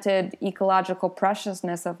enchanted ecological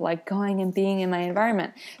preciousness of, like, going and being in my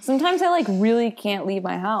environment. Sometimes I, like, really can't leave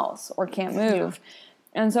my house or can't move.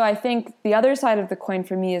 Yeah. And so I think the other side of the coin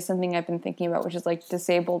for me is something I've been thinking about, which is, like,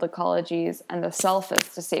 disabled ecologies and the self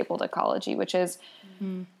as disabled ecology, which is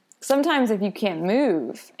sometimes if you can't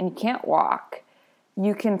move and you can't walk,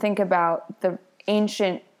 you can think about the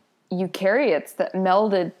ancient eukaryotes that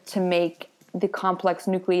melded to make the complex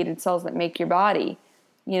nucleated cells that make your body.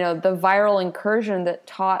 You know, the viral incursion that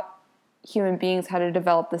taught human beings how to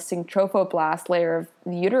develop the syntrophoblasts layer of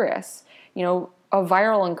the uterus. You know, a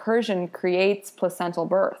viral incursion creates placental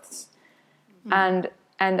births. And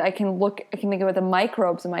I can think about the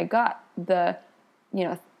microbes in my gut, the, you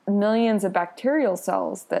know, millions of bacterial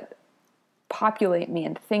cells that populate me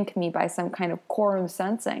and think me by some kind of quorum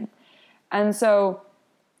sensing. And so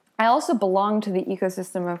I also belong to the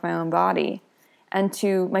ecosystem of my own body, and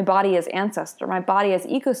to my body as ancestor. My body as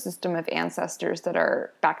ecosystem of ancestors that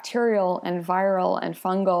are bacterial and viral and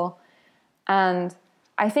fungal. And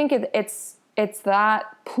I think it's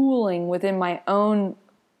that pooling within my own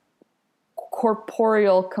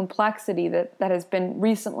corporeal complexity that has been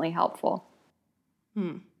recently helpful.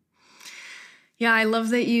 Yeah, I love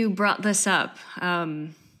that you brought this up.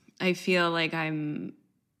 I feel like I'm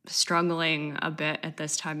struggling a bit at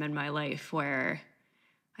this time in my life where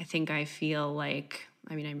I think I feel like,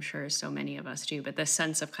 I mean, I'm sure so many of us do, but this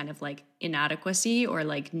sense of kind of like inadequacy or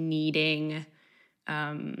like needing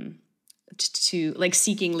to like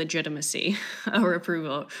seeking legitimacy or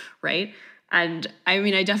approval, right? And I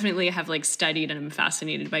mean, I definitely have like studied and I'm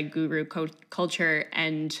fascinated by guru culture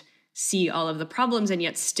and see all of the problems, and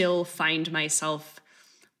yet still find myself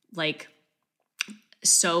like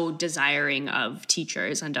so desiring of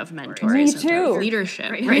teachers and of mentors. Me and too. of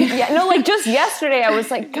leadership, right? Yeah, no, like just yesterday I was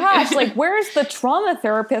like, gosh, like where's the trauma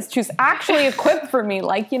therapist who's actually equipped for me?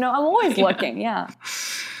 Like, I'm always looking. Yeah.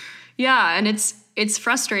 Yeah, and it's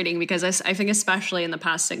frustrating because I think especially in the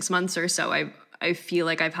past 6 months or so, I feel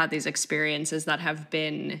like I've had these experiences that have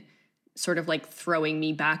been sort of like throwing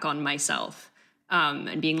me back on myself,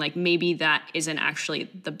 and being like, maybe that isn't actually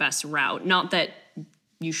the best route. Not that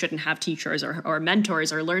you shouldn't have teachers or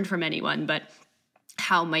mentors or learn from anyone, but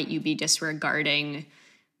how might you be disregarding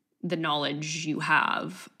the knowledge you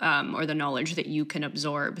have, or the knowledge that you can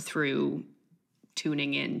absorb through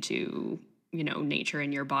tuning into, nature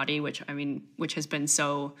in your body, which has been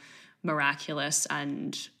so miraculous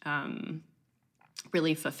and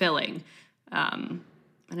really fulfilling.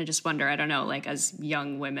 And I just wonder, I don't know, like as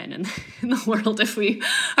young women in the world, if we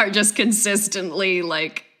are just consistently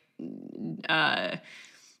like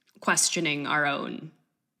questioning our own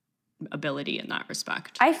ability in that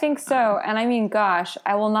respect. I think so. And I mean, gosh,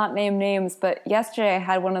 I will not name names, but yesterday I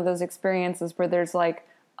had one of those experiences where there's like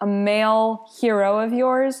a male hero of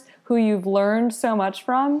yours who you've learned so much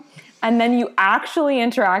from, and then you actually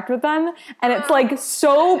interact with them, and it's like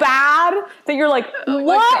so bad that you're like,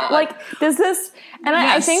 what? Like, does this? And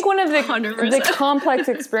yes, I think one of the complex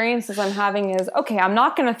experiences I'm having is, okay, I'm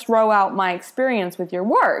not going to throw out my experience with your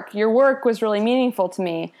work. Your work was really meaningful to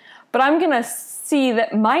me, but I'm going to see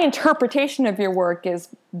that my interpretation of your work is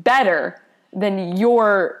better than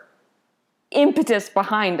your impetus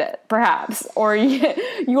behind it, perhaps, or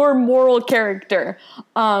your moral character.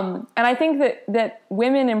 And I think that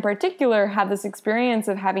women in particular have this experience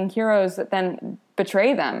of having heroes that then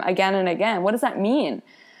betray them again and again. What does that mean?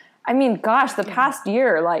 I mean, gosh, the past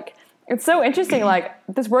year, like, it's so interesting. Like,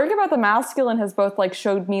 this work about the masculine has both like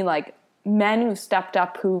showed me like men who stepped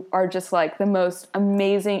up who are just like the most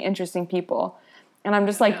amazing, interesting people. And I'm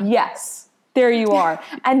just like, yes, there you are.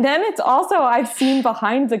 And then it's also, I've seen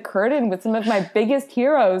behind the curtain with some of my biggest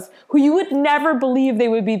heroes who you would never believe they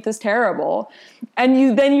would be this terrible. And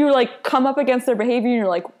you like come up against their behavior and you're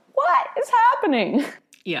like, what is happening?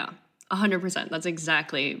 Yeah, 100%. That's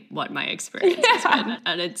exactly what my experience has been.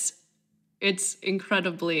 And it's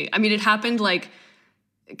incredibly, I mean, it happened like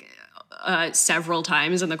several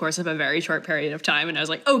times in the course of a very short period of time. And I was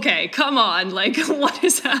like, okay, come on. Like, what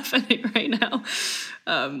is happening right now?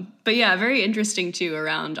 But yeah, very interesting too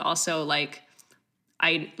around also like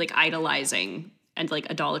idolizing and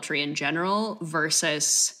like idolatry in general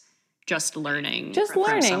versus just learning.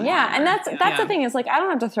 Yeah. And that's the thing is like, I don't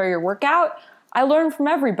have to throw your work out. I learn from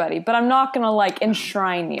everybody, but I'm not going to like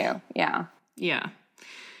enshrine you. Yeah. Yeah.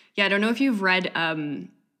 Yeah. I don't know if you've read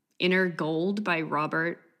Inner Gold by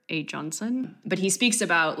Robert A. Johnson, but he speaks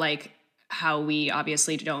about like how we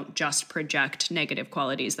obviously don't just project negative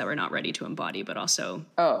qualities that we're not ready to embody, but also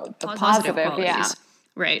the positive qualities. Yeah.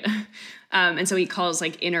 Right. And so he calls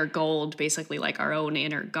like inner gold basically like our own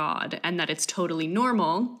inner God, and that it's totally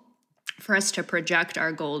normal for us to project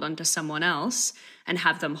our gold onto someone else and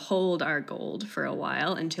have them hold our gold for a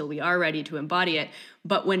while until we are ready to embody it.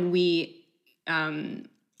 But when we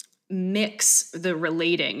mix the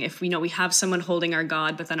relating, if we know we have someone holding our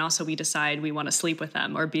God, but then also we decide we want to sleep with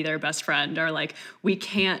them or be their best friend, or like we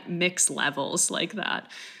can't mix levels like that.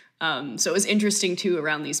 So it was interesting too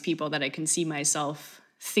around these people that I can see myself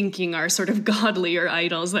thinking are sort of godly or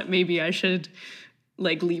idols, that maybe I should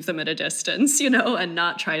like leave them at a distance, and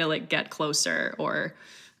not try to like get closer, or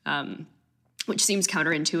which seems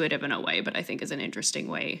counterintuitive in a way, but I think is an interesting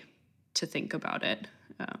way to think about it.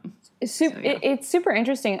 It's super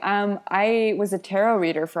interesting. I was a tarot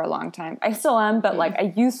reader for a long time. I still am, but like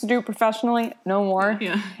I used to do it professionally, no more.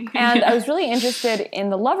 Yeah. And I was really interested in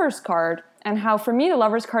the Lover's card, and how for me the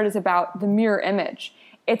Lover's card is about the mirror image.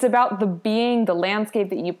 it's about the landscape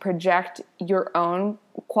that you project your own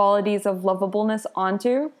qualities of lovableness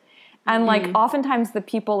onto. And like oftentimes the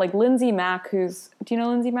people like Lindsay Mack, do you know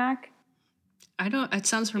Lindsay Mack? It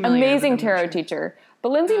sounds familiar. Amazing tarot teacher. But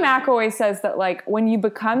Lindsay Mack always says that like when you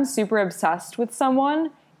become super obsessed with someone,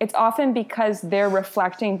 it's often because they're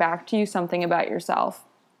reflecting back to you something about yourself.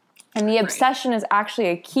 And the obsession is actually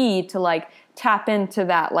a key to like tap into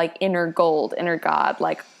that like inner gold, inner God.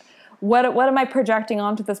 Like what am I projecting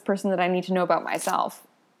onto this person that I need to know about myself?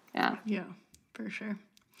 Yeah. Yeah, for sure.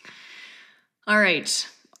 All right.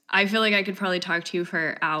 I feel like I could probably talk to you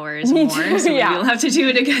for hours more, so maybe we'll have to do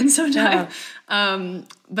it again sometime. Yeah.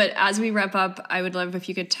 But as we wrap up, I would love if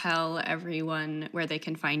you could tell everyone where they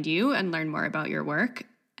can find you and learn more about your work.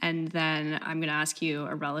 And then I'm going to ask you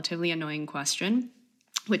a relatively annoying question,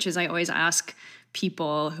 which is I always ask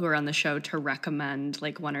people who are on the show to recommend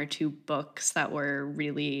like 1 or 2 books that were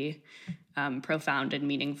really profound and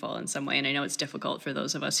meaningful in some way. And I know it's difficult for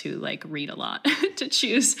those of us who like read a lot to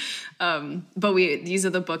choose. But these are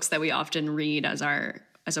the books that we often read as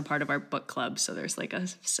a part of our book club. So there's like a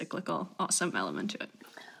cyclical, awesome element to it.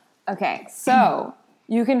 Okay. So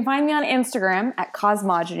you can find me on Instagram at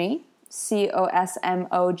Cosmogyny,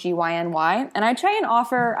 COSMOGYNY. And I try and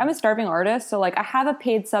offer, I'm a starving artist. So like I have a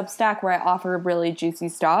paid Substack where I offer really juicy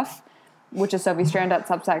stuff, which is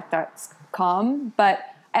sophiestrand.substack.com. But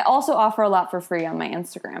I also offer a lot for free on my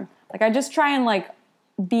Instagram. Like I just try and like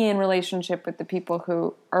be in relationship with the people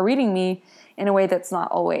who are reading me in a way that's not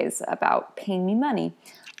always about paying me money.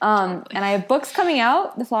 And I have books coming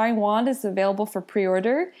out. The Flowering Wand is available for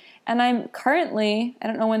pre-order. And I'm currently, I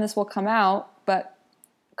don't know when this will come out, but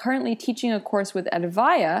currently teaching a course with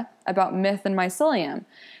Advaya about myth and mycelium.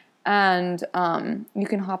 And you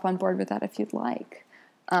can hop on board with that if you'd like.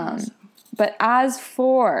 Awesome. But as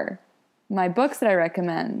for my books that I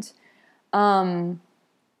recommend,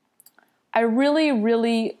 I really,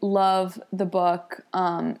 really love the book.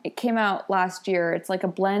 It came out last year. It's like a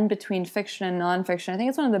blend between fiction and nonfiction. I think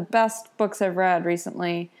it's one of the best books I've read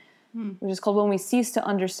recently, which is called When We Cease to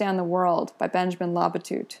Understand the World by Benjamin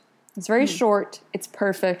Labatut. It's very short. It's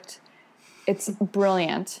perfect. It's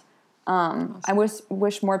brilliant. Awesome. I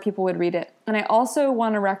wish more people would read it. And I also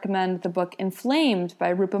want to recommend the book Inflamed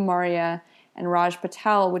by Rupa Maria and Raj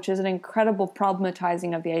Patel, which is an incredible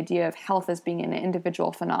problematizing of the idea of health as being an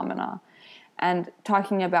individual phenomena and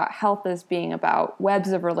talking about health as being about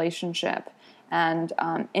webs of relationship and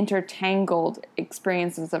intertangled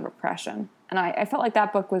experiences of oppression. And I felt like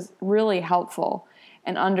that book was really helpful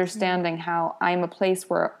in understanding how I'm a place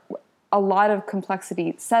where a lot of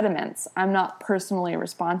complexity sediments I'm not personally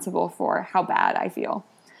responsible for how bad I feel.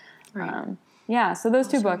 Right. So those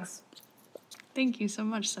two books. Thank you so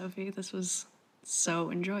much, Sophie. This was so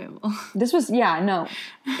enjoyable.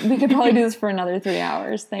 We could probably do this for another 3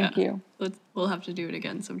 hours. Thank you. We'll have to do it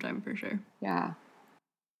again sometime for sure. Yeah.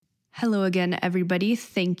 Hello again, everybody.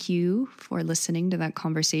 Thank you for listening to that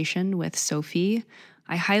conversation with Sophie.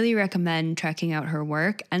 I highly recommend checking out her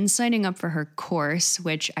work and signing up for her course,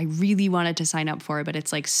 which I really wanted to sign up for, but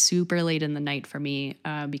it's like super late in the night for me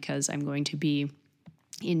because I'm going to be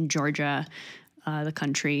in Georgia, the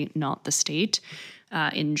country, not the state,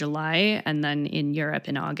 in July, and then in Europe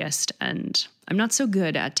in August. And I'm not so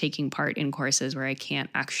good at taking part in courses where I can't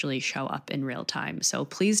actually show up in real time. So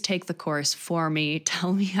please take the course for me.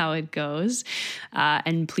 Tell me how it goes.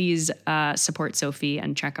 And please support Sophie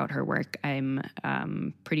and check out her work. I'm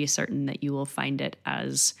pretty certain that you will find it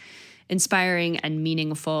as inspiring and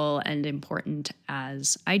meaningful and important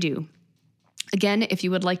as I do. Again, if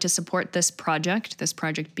you would like to support this project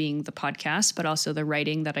being the podcast, but also the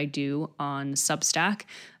writing that I do on Substack.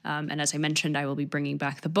 And as I mentioned, I will be bringing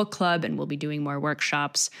back the book club and we'll be doing more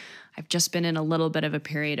workshops. I've just been in a little bit of a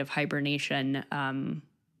period of hibernation,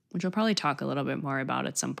 which we'll probably talk a little bit more about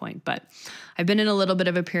at some point. But I've been in a little bit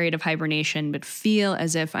of a period of hibernation, but feel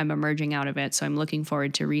as if I'm emerging out of it. So I'm looking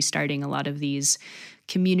forward to restarting a lot of these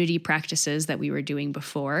community practices that we were doing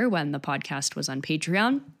before when the podcast was on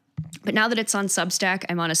Patreon. But now that it's on Substack,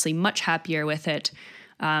 I'm honestly much happier with it.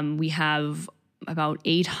 We have about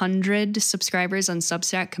 800 subscribers on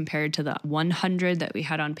Substack compared to the 100 that we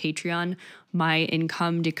had on Patreon. My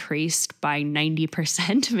income decreased by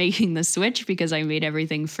 90% making the switch because I made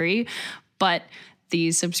everything free. But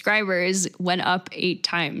the subscribers went up 8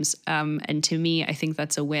 times. And to me, I think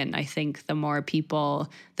that's a win. I think the more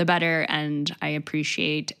people, the better. And I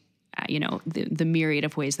appreciate, the myriad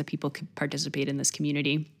of ways that people could participate in this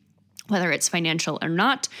community, whether it's financial or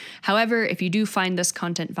not. However, if you do find this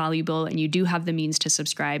content valuable and you do have the means to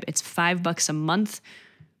subscribe, it's $5 a month,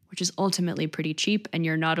 which is ultimately pretty cheap. And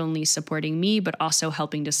you're not only supporting me, but also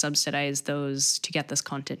helping to subsidize those to get this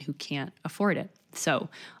content who can't afford it. So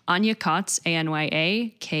Anya Katz,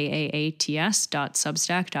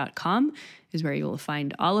 ANYAKAATS.substack.com is where you will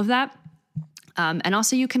find all of that. And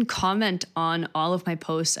also you can comment on all of my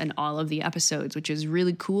posts and all of the episodes, which is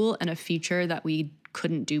really cool and a feature that we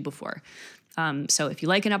couldn't do before. So if you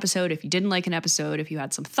like an episode, if you didn't like an episode, if you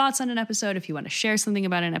had some thoughts on an episode, if you want to share something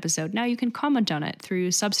about an episode, now you can comment on it through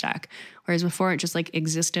Substack. Whereas before it just like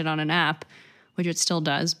existed on an app, which it still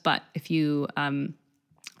does. But if you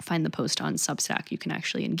find the post on Substack, you can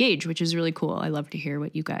actually engage, which is really cool. I love to hear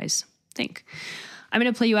what you guys think. I'm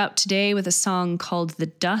going to play you out today with a song called The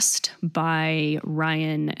Dust by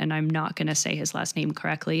Ryan, and I'm not going to say his last name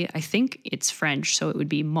correctly. I think it's French, so it would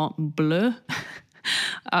be Mont Bleu.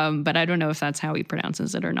 But I don't know if that's how he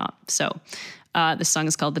pronounces it or not. So the song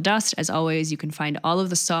is called The Dust. As always, you can find all of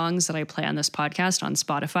the songs that I play on this podcast on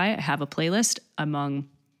Spotify. I have a playlist among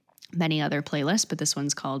many other playlists, but this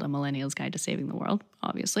one's called A Millennial's Guide to Saving the World,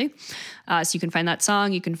 obviously. So you can find that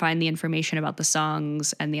song, you can find the information about the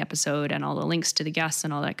songs and the episode and all the links to the guests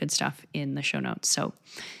and all that good stuff in the show notes. So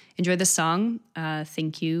enjoy the song.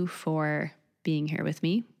 Thank you for being here with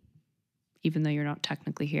me. Even though you're not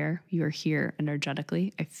technically here, you're here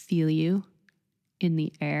energetically. I feel you in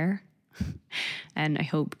the air. And I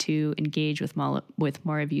hope to engage with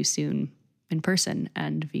more of you soon in person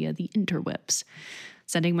and via the interwebs.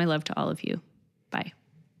 Sending my love to all of you. Bye.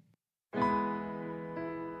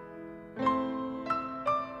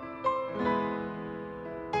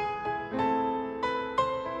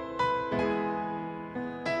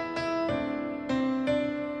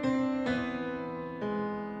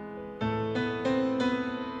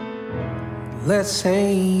 Let's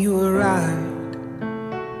say you arrived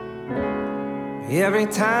every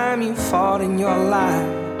time you fought in your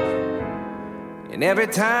life. And every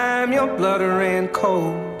time your blood ran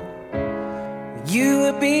cold, you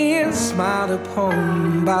were being smiled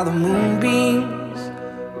upon by the moonbeams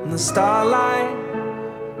and the starlight,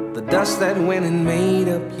 the dust that went and made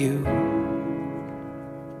up you.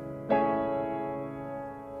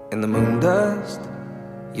 And the moon dust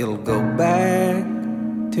you'll go back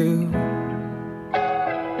to.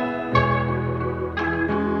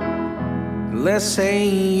 Let's say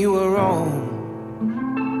you were wrong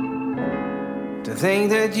to think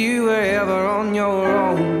that you were ever on your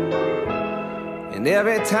own. And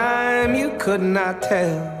every time you could not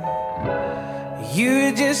tell, you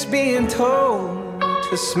were just being told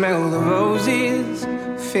to smell the roses,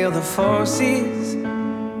 feel the forces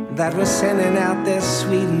that were sending out their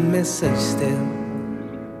sweet message still,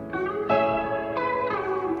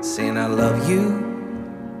 saying I love you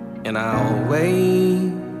and I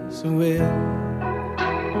always will.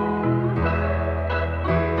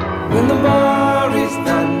 When the bar is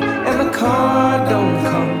done and the car don't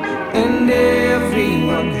come and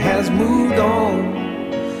everyone has moved on,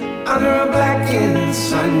 under a blackened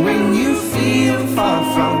sun, when you feel far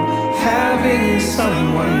from having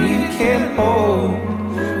someone you can hold,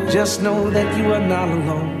 just know that you are not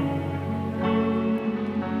alone.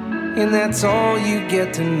 And that's all you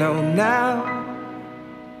get to know now.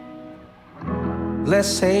 Let's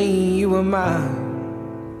say you were mine,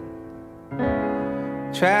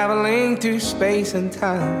 traveling through space and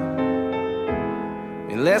time.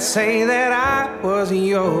 And let's say that I was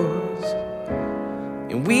yours,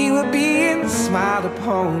 and we were being smiled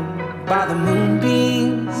upon by the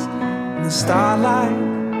moonbeams and the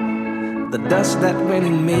starlight, the dust that went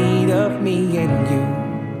and made up me and you.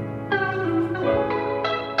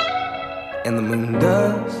 And the moon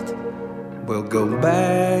dust will go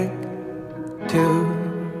back to